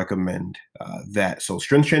definitely recommend that. So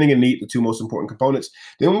strength training and NEAT, the two most important components.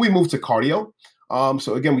 Then when we move to cardio,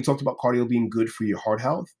 so again, we talked about cardio being good for your heart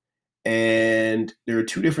health. And there are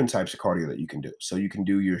two different types of cardio that you can do. So you can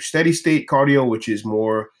do your steady state cardio, which is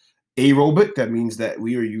more aerobic. That means that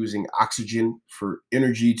we are using oxygen for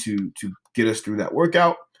energy to get us through that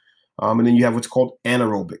workout. And then you have what's called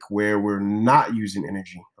anaerobic, where we're not using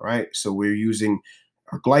energy, right? So we're using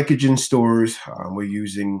our glycogen stores. We're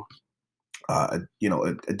using,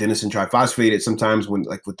 adenosine triphosphate sometimes when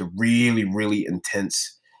like with the really, really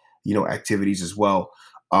intense, activities as well.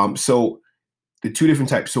 So the two different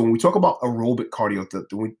types. So when we talk about aerobic cardio,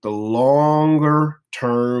 the longer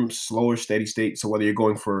term, slower, steady state. So whether you're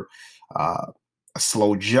going for a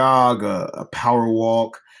slow jog, a power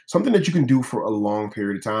walk, something that you can do for a long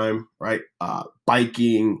period of time, right?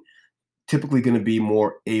 Biking, typically going to be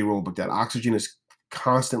more aerobic. That oxygen is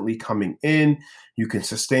constantly coming in. You can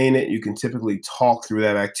sustain it. You can typically talk through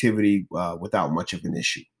that activity without much of an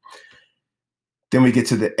issue. Then we get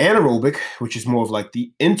to the anaerobic, which is more of like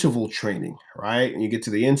the interval training, right? And you get to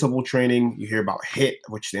the interval training, you hear about HIIT,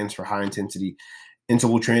 which stands for high intensity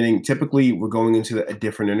interval training. Typically, we're going into a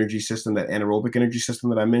different energy system, that anaerobic energy system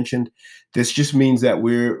that I mentioned. This just means that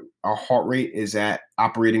our heart rate is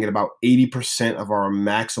operating at about 80% of our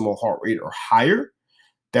maximal heart rate or higher.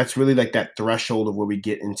 That's really like that threshold of where we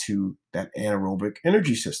get into that anaerobic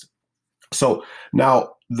energy system. So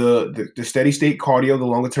now the steady state cardio, the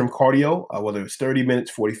longer term cardio, whether it's 30 minutes,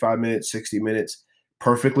 45 minutes, 60 minutes,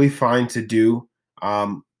 perfectly fine to do.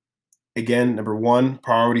 Again, number one,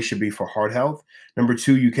 priority should be for heart health. Number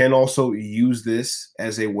two, you can also use this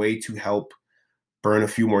as a way to help burn a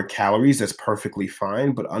few more calories. That's perfectly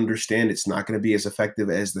fine, but understand it's not going to be as effective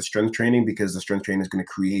as the strength training, because the strength training is going to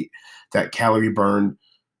create that calorie burn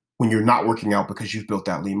when you're not working out because you've built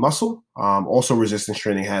that lean muscle. Also, resistance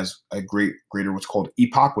training has a greater what's called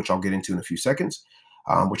EPOC, which I'll get into in a few seconds,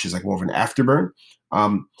 which is like more of an afterburn.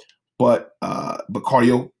 But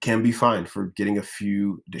cardio can be fine for getting a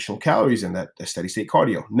few additional calories in that steady state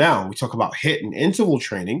cardio. Now we talk about HIIT and interval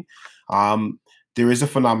training. There is a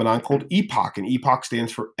phenomenon called EPOC, and EPOC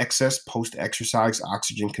stands for excess post-exercise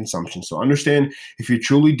oxygen consumption. So understand, if you're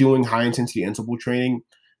truly doing high intensity interval training,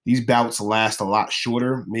 these bouts last a lot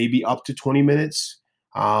shorter, maybe up to 20 minutes,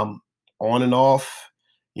 on and off.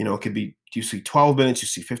 It could be, you see 12 minutes, you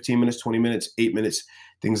see 15 minutes, 20 minutes, 8 minutes,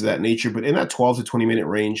 things of that nature. But in that 12 to 20 minute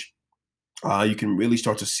range, you can really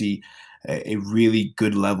start to see a really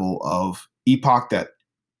good level of EPOC, that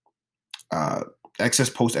excess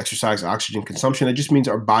post-exercise oxygen consumption. That just means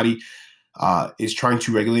our body is trying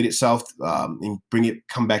to regulate itself and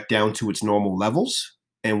come back down to its normal levels.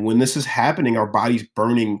 And when this is happening, our body's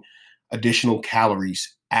burning additional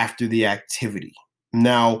calories after the activity.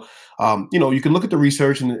 Now, you can look at the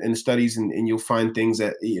research and studies, and you'll find things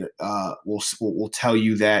that will tell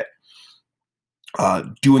you that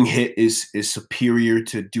Doing HIIT is superior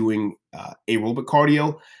to doing aerobic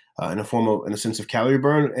cardio in a sense of calorie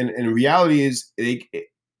burn. And reality is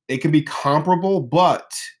it can be comparable,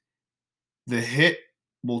 but the HIIT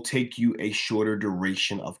will take you a shorter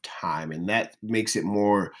duration of time, and that makes it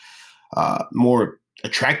more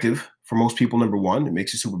attractive for most people. Number one, it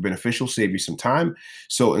makes it super beneficial, save you some time.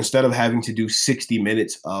 So instead of having to do 60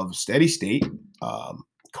 minutes of steady state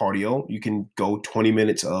cardio, you can go 20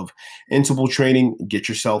 minutes of interval training, get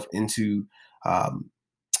yourself into um,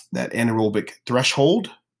 that anaerobic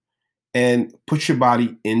threshold, and put your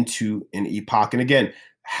body into an epoch. And again,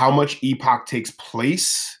 how much epoch takes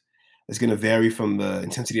place is going to vary from the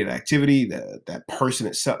intensity of the activity, that person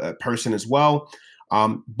itself, that person as well.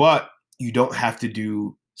 But you don't have to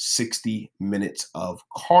do 60 minutes of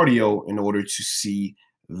cardio in order to see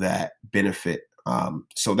that benefit.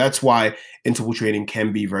 So that's why interval training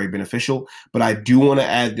can be very beneficial. But I do want to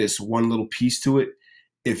add this one little piece to it.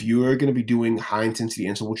 If you're going to be doing high intensity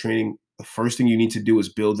interval training, the first thing you need to do is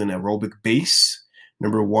build an aerobic base.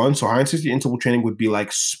 Number one, so high intensity interval training would be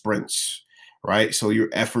like sprints, right? So your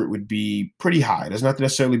effort would be pretty high. It doesn't have to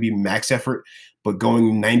necessarily be max effort, but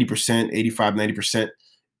going 90%, 85, 90%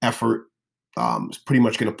 effort is pretty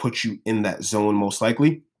much going to put you in that zone most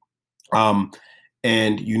likely.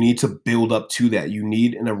 And you need to build up to that. You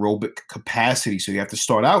need an aerobic capacity. So you have to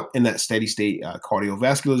start out in that steady state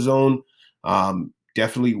cardiovascular zone.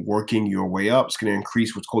 Definitely working your way up. It's going to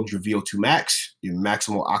increase what's called your VO2 max, your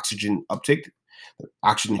maximal oxygen uptake, the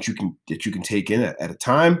oxygen that you can take in at a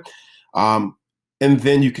time. And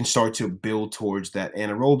then you can start to build towards that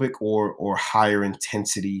anaerobic or higher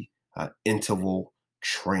intensity interval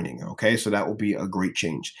training. Okay, so that will be a great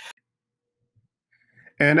change.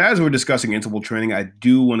 And as we're discussing interval training, I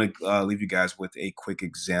do want to leave you guys with a quick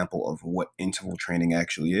example of what interval training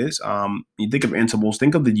actually is. You think of intervals,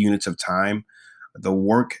 think of the units of time, the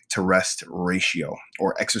work to rest ratio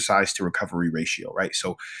or exercise to recovery ratio, right?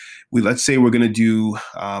 So let's say we're going to do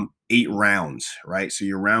 8 rounds, right? So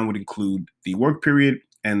your round would include the work period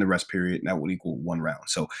and the rest period, and that would equal 1 round.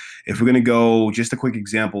 So if we're going to go, just a quick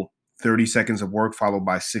example, 30 seconds of work followed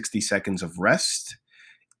by 60 seconds of rest,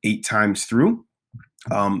 8 times through.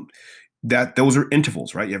 Those are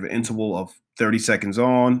intervals, right? You have an interval of 30 seconds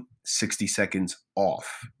on, 60 seconds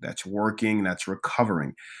off. That's working, that's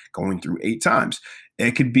recovering, going through 8 times.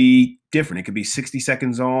 It could be different. It could be 60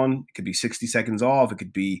 seconds on, it could be 60 seconds off, it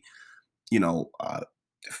could be,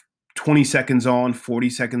 20 seconds on, 40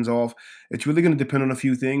 seconds off. It's really going to depend on a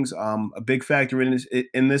few things. A big factor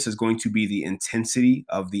in this is going to be the intensity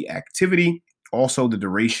of the activity, also the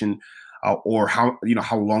duration or how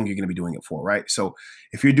long you're going to be doing it for, right? So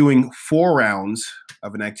if you're doing 4 rounds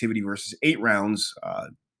of an activity versus 8 rounds,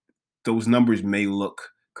 those numbers may look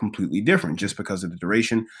completely different just because of the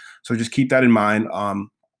duration. So just keep that in mind.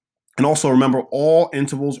 And also remember, all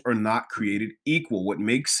intervals are not created equal. What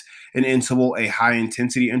makes an interval a high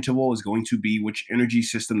intensity interval is going to be which energy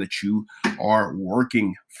system that you are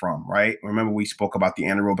working from, right? Remember, we spoke about the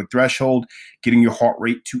anaerobic threshold, getting your heart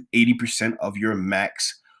rate to 80% of your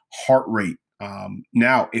max heart rate.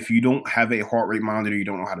 Now, if you don't have a heart rate monitor, you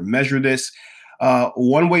don't know how to measure this.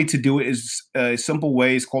 One way to do it is a simple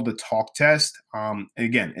way. It's called the talk test. And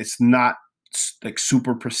again, it's not like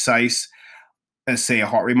super precise as say a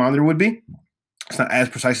heart rate monitor would be. It's not as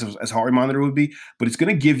precise as a heart rate monitor would be, but it's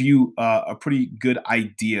going to give you a pretty good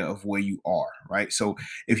idea of where you are, right? So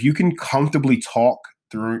if you can comfortably talk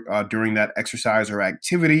during that exercise or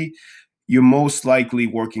activity, you're most likely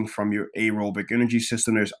working from your aerobic energy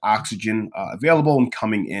system. There's oxygen available and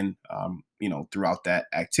coming in, throughout that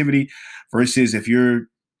activity. Versus if you're,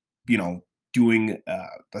 doing,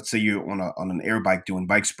 let's say you're on an air bike doing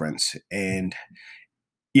bike sprints, and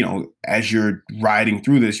as you're riding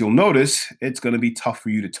through this, you'll notice it's going to be tough for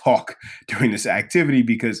you to talk during this activity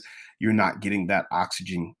because you're not getting that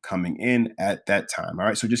oxygen coming in at that time. All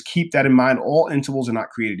right. So just keep that in mind. All intervals are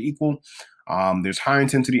not created equal. There's high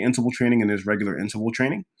intensity interval training and there's regular interval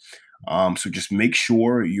training. So just make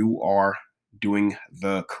sure you are doing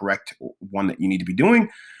the correct one that you need to be doing.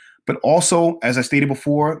 But also, as I stated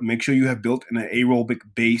before, make sure you have built an aerobic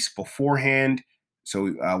base beforehand.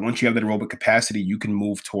 So once you have that aerobic capacity, you can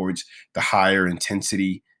move towards the higher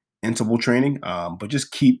intensity interval training. But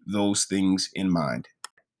just keep those things in mind.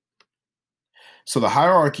 So the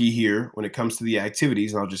hierarchy here, when it comes to the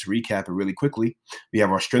activities, and I'll just recap it really quickly. We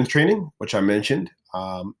have our strength training, which I mentioned.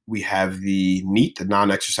 We have the NEAT, the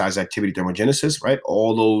non-exercise activity thermogenesis, right?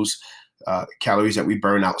 All those calories that we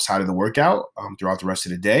burn outside of the workout throughout the rest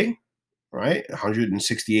of the day, right?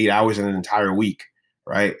 168 hours in an entire week,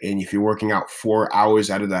 right? And if you're working out 4 hours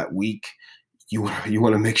out of that week, you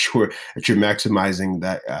want to make sure that you're maximizing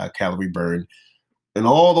that calorie burn and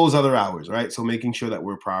all those other hours, right? So making sure that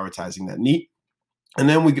we're prioritizing that NEAT. And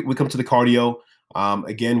then we come to the cardio.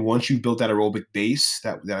 Again, once you've built that aerobic base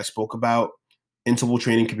that I spoke about, interval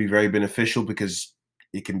training can be very beneficial because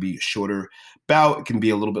it can be a shorter bout. It can be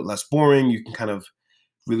a little bit less boring. You can kind of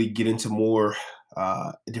really get into more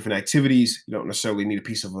different activities. You don't necessarily need a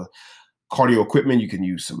piece of a cardio equipment. You can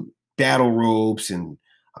use some battle ropes and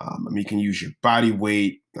you can use your body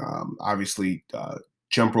weight, obviously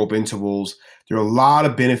jump rope intervals. There are a lot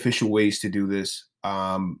of beneficial ways to do this,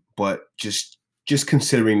 but just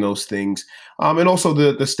considering those things, and also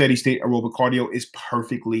the steady state aerobic cardio is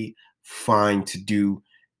perfectly fine to do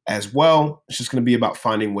as well. It's just going to be about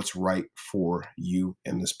finding what's right for you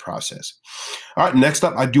in this process. All right, next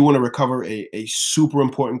up, I do want to recover a super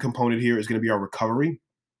important component here is going to be our recovery.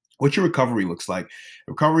 What your recovery looks like.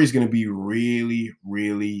 Recovery is going to be really,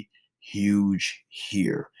 really huge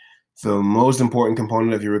here. The most important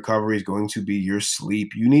component of your recovery is going to be your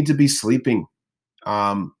sleep. You need to be sleeping.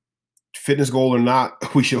 Fitness goal or not,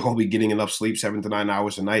 we should all be getting enough sleep. 7 to 9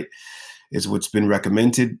 hours a night is what's been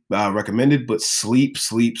recommended. But sleep,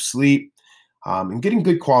 and getting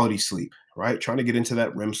good quality sleep, right? Trying to get into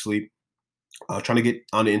that REM sleep. Trying to get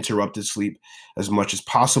uninterrupted sleep as much as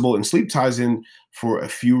possible. And sleep ties in for a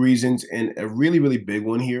few reasons, and a really, really big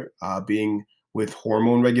one here being with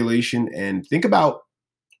hormone regulation. And think about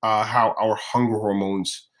how our hunger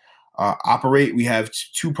hormones operate. We have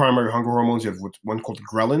two primary hunger hormones. You have one called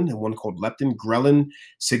ghrelin and one called leptin. Ghrelin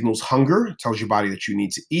signals hunger. It tells your body that you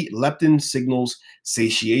need to eat. Leptin signals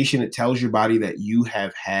satiation. It tells your body that you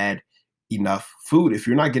have had enough food. If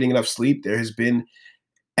you're not getting enough sleep, there has been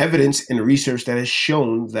evidence and research that has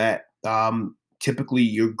shown that typically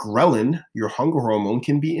your ghrelin, your hunger hormone,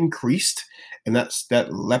 can be increased, and that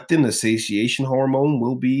leptin, the satiation hormone,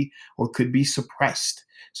 will be or could be suppressed.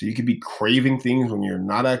 So you could be craving things when you're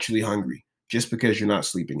not actually hungry just because you're not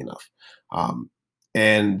sleeping enough.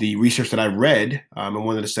 And the research that I read, and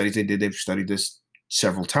one of the studies they did, they've studied this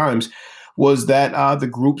several times, was that the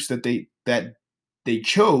groups that they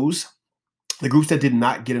chose, the groups that did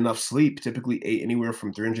not get enough sleep typically ate anywhere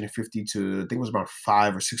from 350 to, I think it was about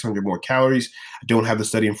 500 or 600 more calories. I don't have the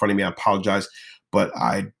study in front of me. I apologize. But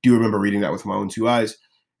I do remember reading that with my own two eyes.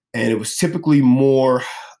 And it was typically more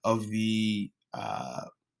of the,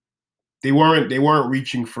 they weren't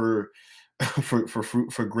reaching for fruit,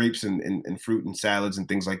 for grapes and fruit and salads and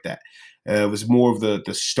things like that. It was more of the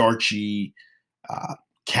starchy,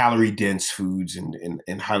 calorie dense foods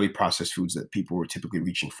and highly processed foods that people were typically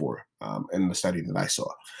reaching for in the study that I saw.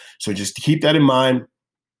 So just keep that in mind.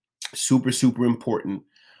 Super, super important.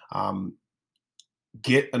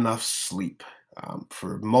 Get enough sleep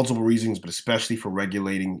for multiple reasons, but especially for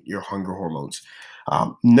regulating your hunger hormones.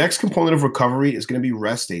 Next component of recovery is going to be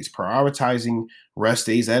rest days. Prioritizing rest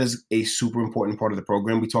days. That is a super important part of the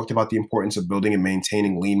program. We talked about the importance of building and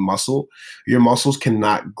maintaining lean muscle. Your muscles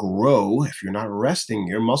cannot grow if you're not resting.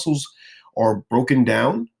 Your muscles are broken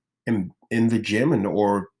down in the gym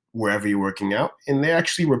or wherever you're working out, and they're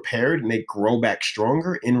actually repaired and they grow back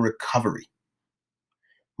stronger in recovery.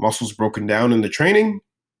 Muscles broken down in the training,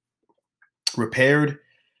 repaired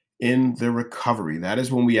in the recovery. That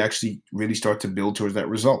is when we actually really start to build towards that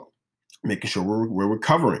result, making sure we're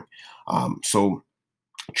recovering. So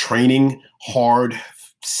training hard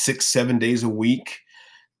 6-7 days a week,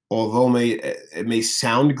 although it may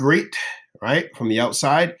sound great, right, from the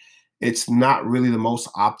outside, it's not really the most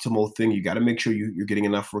optimal thing. You got to make sure you're getting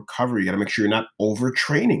enough recovery. You got to make sure you're not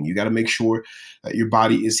overtraining. You got to make sure that your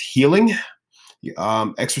body is healing.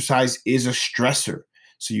 Exercise is a stressor.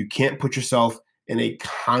 So you can't put yourself in a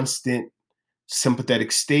constant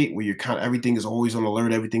sympathetic state where everything is always on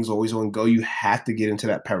alert, everything's always on go. You have to get into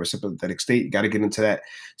that parasympathetic state. You got to get into that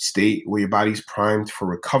state where your body's primed for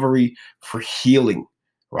recovery, for healing,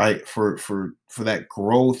 right? For that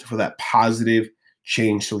growth, for that positive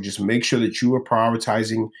change. So just make sure that you are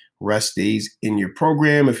prioritizing rest days in your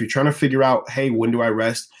program. If you're trying to figure out, hey, when do I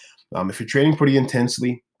rest? If you're training pretty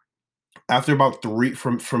intensely, after about three,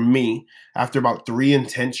 after about 3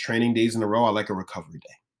 intense training days in a row, I like a recovery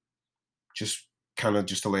day. Just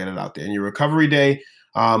to lay it out there. And your recovery day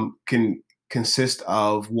can consist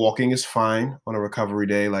of walking is fine on a recovery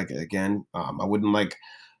day. Like, again, I wouldn't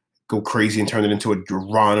go crazy and turn it into a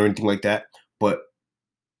run or anything like that. But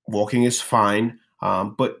walking is fine.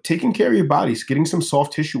 But taking care of your body, getting some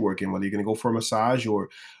soft tissue work in, whether you're going to go for a massage or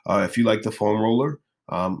if you like the foam roller,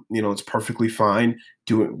 it's perfectly fine.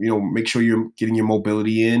 Make sure you're getting your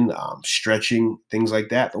mobility in, stretching, things like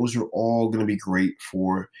that. Those are all going to be great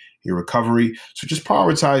for your recovery. So just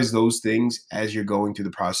prioritize those things as you're going through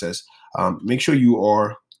the process make sure you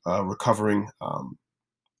are recovering.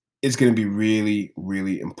 Is going to be really,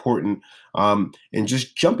 really important. And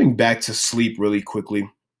just jumping back to sleep really quickly,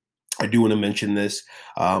 I do want to mention this.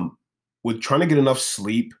 With trying to get enough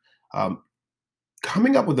sleep, um,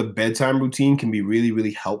 coming up with a bedtime routine can be really,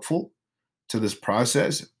 really helpful to this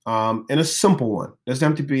process. And a simple one. Doesn't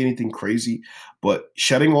have to be anything crazy, but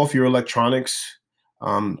shutting off your electronics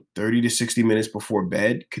 30 to 60 minutes before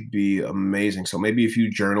bed could be amazing. So maybe if you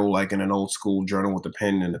journal like in an old school journal with a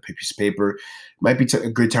pen and a piece of paper, it might be a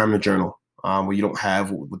good time to journal where you don't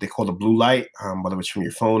have what they call the blue light, whether it's from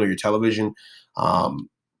your phone or your television,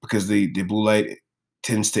 because the blue light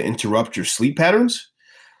tends to interrupt your sleep patterns.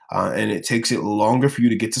 And it takes it longer for you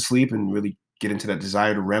to get to sleep and really get into that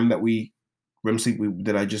desired REM sleep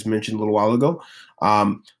that I just mentioned a little while ago.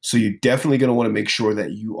 So you're definitely going to want to make sure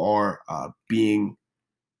that you are being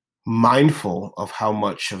mindful of how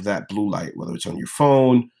much of that blue light, whether it's on your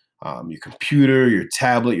phone, your computer, your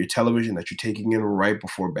tablet, your television, that you're taking in right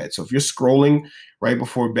before bed. So if you're scrolling right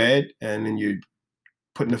before bed and then you're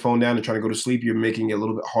putting the phone down and trying to go to sleep, you're making it a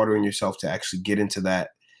little bit harder on yourself to actually get into that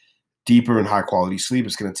deeper and high quality sleep.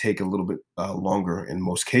 It's going to take a little bit longer in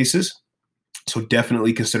most cases. So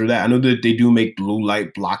definitely consider that. I know that they do make blue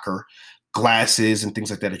light blocker glasses and things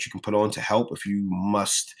like that you can put on to help if you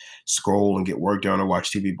must scroll and get work done or watch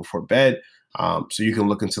TV before bed. So you can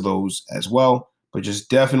look into those as well. But just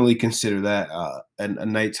definitely consider that a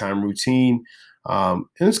nighttime routine. And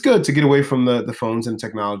it's good to get away from the phones and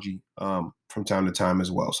technology from time to time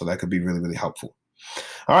as well. So that could be really, really helpful.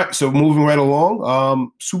 All right, so moving right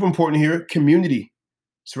along, super important here, community.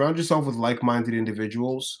 Surround yourself with like-minded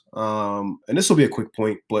individuals. And this will be a quick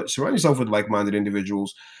point, but surround yourself with like-minded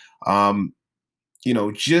individuals,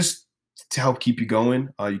 just to help keep you going.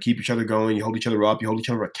 You keep each other going, you hold each other up, you hold each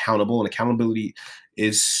other accountable, and accountability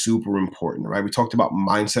is super important, right? We talked about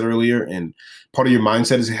mindset earlier, and part of your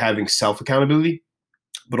mindset is having self-accountability,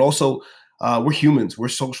 but also we're humans, we're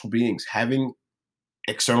social beings. Having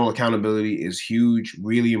external accountability is huge,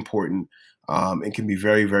 really important, and can be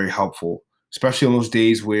very, very helpful, especially on those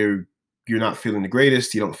days where you're not feeling the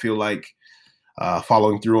greatest. You don't feel like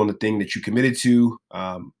following through on the thing that you committed to.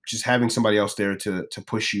 Just having somebody else there to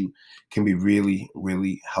push you can be really,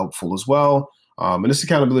 really helpful as well. And this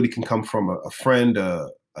accountability can come from a friend,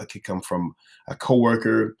 it could come from a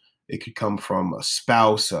coworker, it could come from a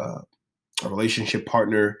spouse, a relationship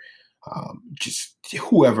partner, just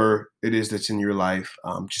whoever it is that's in your life.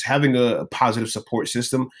 Just having a positive support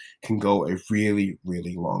system can go a really,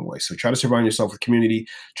 really long way. So try to surround yourself with community.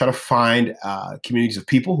 Try to find communities of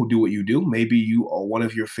people who do what you do. Maybe you are one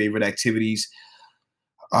of your favorite activities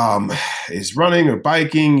is running or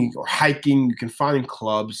biking or hiking. You can find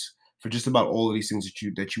clubs for just about all of these things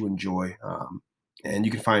that you enjoy. And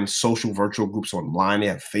you can find social virtual groups online. They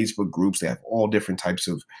have Facebook groups. They have all different types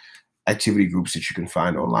of activity groups that you can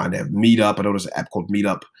find online. They have Meetup. I know there's an app called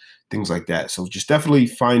Meetup, things like that. So just definitely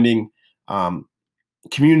finding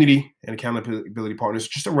community and accountability partners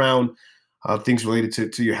just around things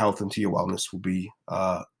related to your health and to your wellness will be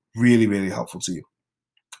really, really helpful to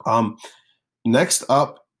you. Next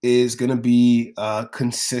up is going to be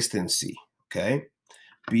consistency. Okay.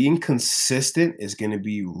 Being consistent is going to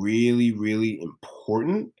be really, really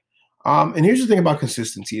important. And here's the thing about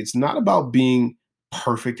consistency. It's not about being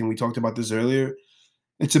perfect. And we talked about this earlier.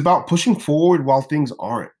 It's about pushing forward while things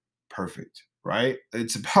aren't perfect, right?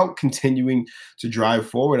 It's about continuing to drive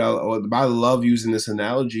forward. I love using this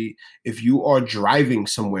analogy. If you are driving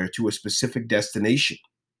somewhere to a specific destination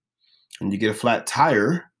and you get a flat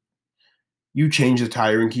tire, you change the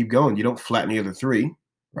tire and keep going. You don't flatten the other three,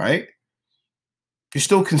 right? You're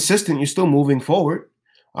still consistent. You're still moving forward.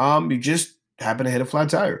 You just happen to hit a flat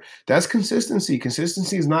tire. That's consistency.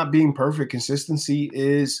 Consistency is not being perfect. Consistency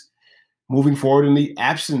is moving forward in the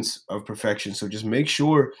absence of perfection. So just make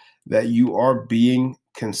sure that you are being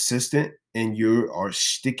consistent and you are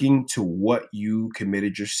sticking to what you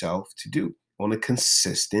committed yourself to do on a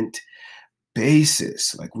consistent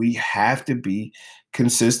basis. Like we have to be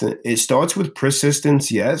consistent. It starts with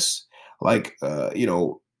persistence, yes. Like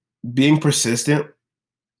being persistent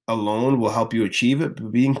alone will help you achieve it,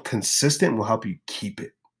 but being consistent will help you keep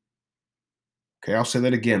it. Okay, I'll say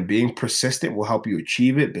that again. Being persistent will help you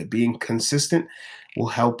achieve it, but being consistent will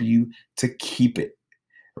help you to keep it.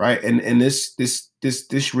 Right. And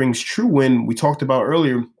this rings true when we talked about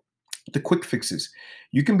earlier the quick fixes.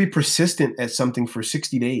 You can be persistent at something for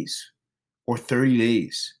 60 days or 30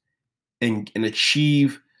 days and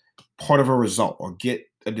achieve part of a result or get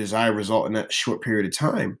a desired result in that short period of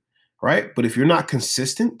time. Right. But if you're not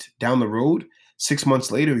consistent down the road, 6 months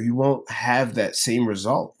later, you won't have that same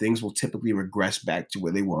result. Things will typically regress back to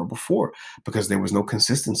where they were before because there was no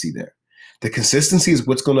consistency there. The consistency is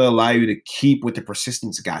what's going to allow you to keep what the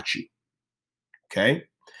persistence got you. Okay.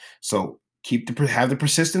 So have the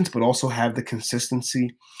persistence, but also have the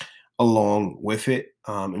consistency along with it,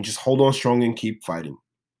 and just hold on strong and keep fighting.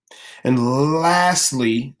 And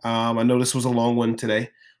lastly, I know this was a long one today.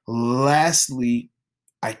 Lastly,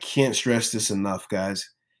 I can't stress this enough, guys.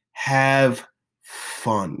 Have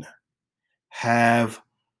fun. Have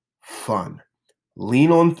fun.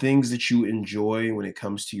 Lean on things that you enjoy when it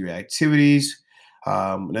comes to your activities.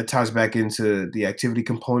 And that ties back into the activity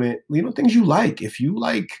component. Lean on things you like. If you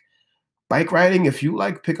like bike riding, if you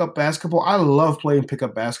like pickup basketball, I love playing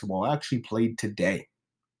pickup basketball. I actually played today.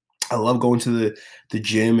 I love going to the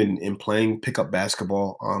gym and playing pickup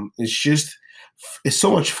basketball. It's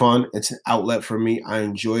so much fun. It's an outlet for me. I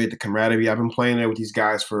enjoy it. The camaraderie. I've been playing there with these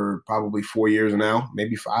guys for probably 4 years now,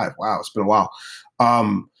 maybe 5. Wow, it's been a while.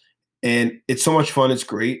 And it's so much fun. It's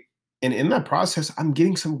great. And in that process, I'm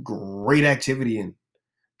getting some great activity in,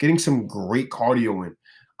 getting some great cardio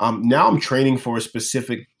in. Now I'm training for a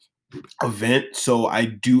specific event, so I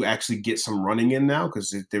do actually get some running in now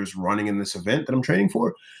because there's running in this event that I'm training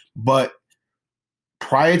for. But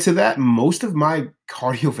prior to that, most of my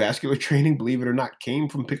cardiovascular training, believe it or not, came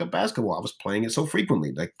from pickup basketball. I was playing it so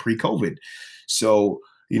frequently, like pre-COVID. So,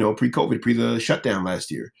 pre-COVID, pre the shutdown last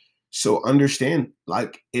year. So understand,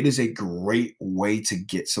 like, it is a great way to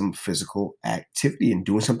get some physical activity and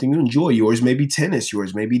doing something you enjoy. Yours may be tennis,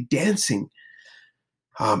 yours may be dancing.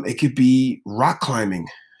 It could be rock climbing.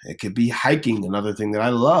 It could be hiking, another thing that I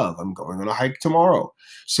love. I'm going on a hike tomorrow.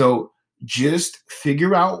 So just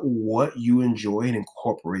figure out what you enjoy and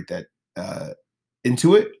incorporate that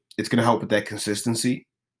into it. It's going to help with that consistency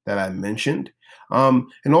that I mentioned.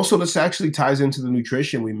 And also, this actually ties into the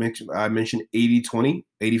nutrition. I mentioned 80-20,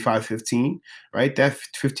 85-15, right? That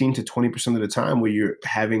 15 to 20% of the time where you're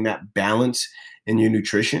having that balance in your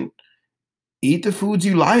nutrition. Eat the foods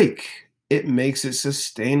you like. It makes it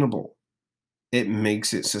sustainable. It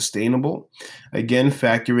makes it sustainable. Again,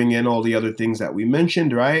 factoring in all the other things that we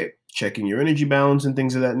mentioned, right? Checking your energy balance and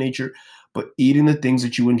things of that nature. But eating the things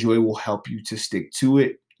that you enjoy will help you to stick to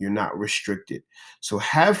it. You're not restricted. So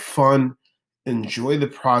have fun. Enjoy the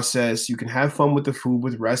process. You can have fun with the food,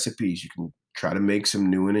 with recipes. You can try to make some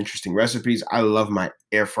new and interesting recipes. I love my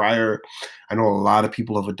air fryer. I know a lot of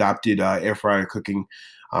people have adopted air fryer cooking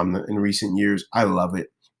in recent years. I love it.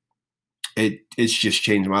 It's just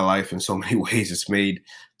changed my life in so many ways. It's made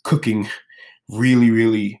cooking really,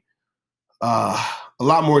 really a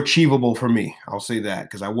lot more achievable for me. I'll say that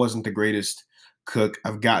because I wasn't the greatest cook.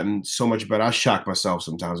 I've gotten so much better. I shock myself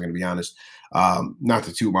sometimes. I'm gonna be honest. Not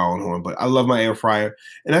to toot my own horn, but I love my air fryer,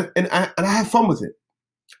 and I have fun with it.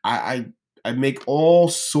 I make all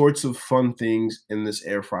sorts of fun things in this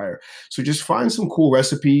air fryer. So just find some cool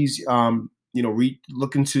recipes.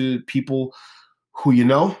 Look into people who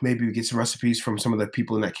maybe we get some recipes from some of the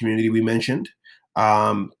people in that community we mentioned.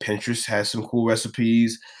 Pinterest has some cool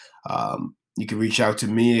recipes. You can reach out to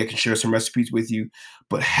me. I can share some recipes with you,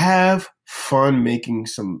 but have fun making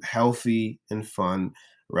some healthy and fun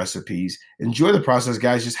recipes. Enjoy the process,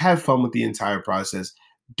 guys. Just have fun with the entire process.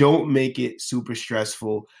 Don't make it super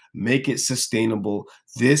stressful. Make it sustainable.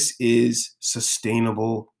 This is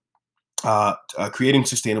sustainable, creating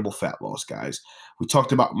sustainable fat loss, guys. We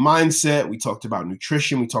talked about mindset. We talked about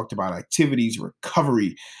nutrition. We talked about activities,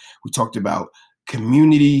 recovery. We talked about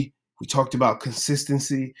community. We talked about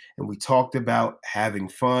consistency, and we talked about having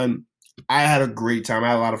fun. I had a great time. I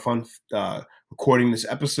had a lot of fun recording this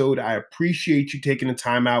episode. I appreciate you taking the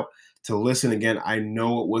time out to listen again. I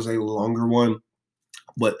know it was a longer one,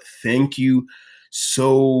 but thank you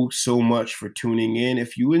so much for tuning in.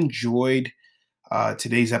 If you enjoyed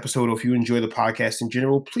today's episode, or if you enjoy the podcast in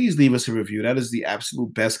general, please leave us a review. That is the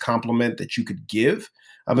absolute best compliment that you could give.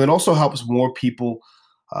 It also helps more people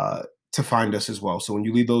to find us as well. So when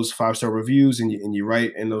you leave those 5-star reviews and you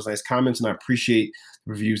write in those nice comments, and I appreciate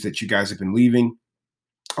the reviews that you guys have been leaving,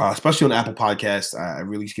 especially on Apple Podcasts, I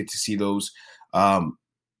really get to see those. I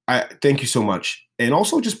thank you so much. And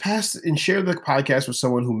also just pass and share the podcast with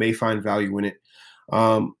someone who may find value in it.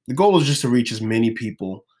 The goal is just to reach as many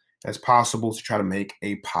people as possible to try to make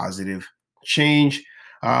a positive change.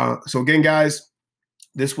 So again, guys,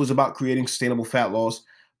 this was about creating sustainable fat loss,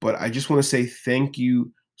 but I just want to say thank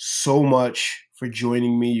you so much for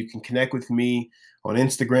joining me. You can connect with me on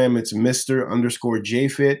Instagram. It's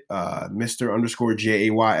Mr_JFit,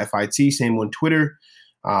 Mr_JAYFIT, same on Twitter.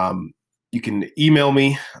 You can email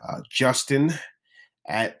me, Justin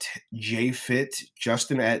at JFit,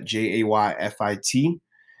 Justin at JAYFIT.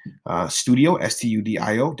 studio,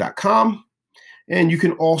 studio.com. And you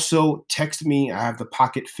can also text me. I have the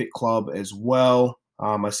Pocket Fit Club as well.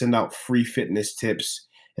 I send out free fitness tips,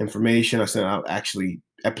 information. I send out actually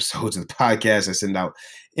episodes of the podcast. I send out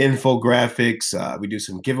infographics. We do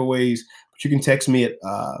some giveaways. But you can text me at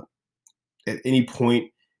any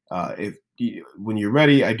point. If when you're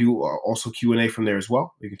ready, I do also Q&A from there as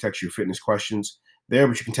well. You can text your fitness questions there,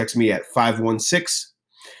 but you can text me at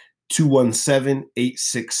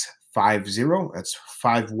 516-217-8650. That's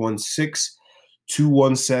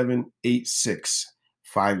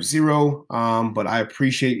 516-217-8650. But I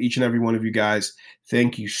appreciate each and every one of you guys.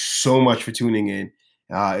 Thank you so much for tuning in.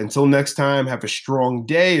 Until next time, have a strong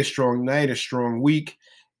day, a strong night, a strong week,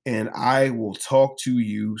 and I will talk to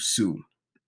you soon.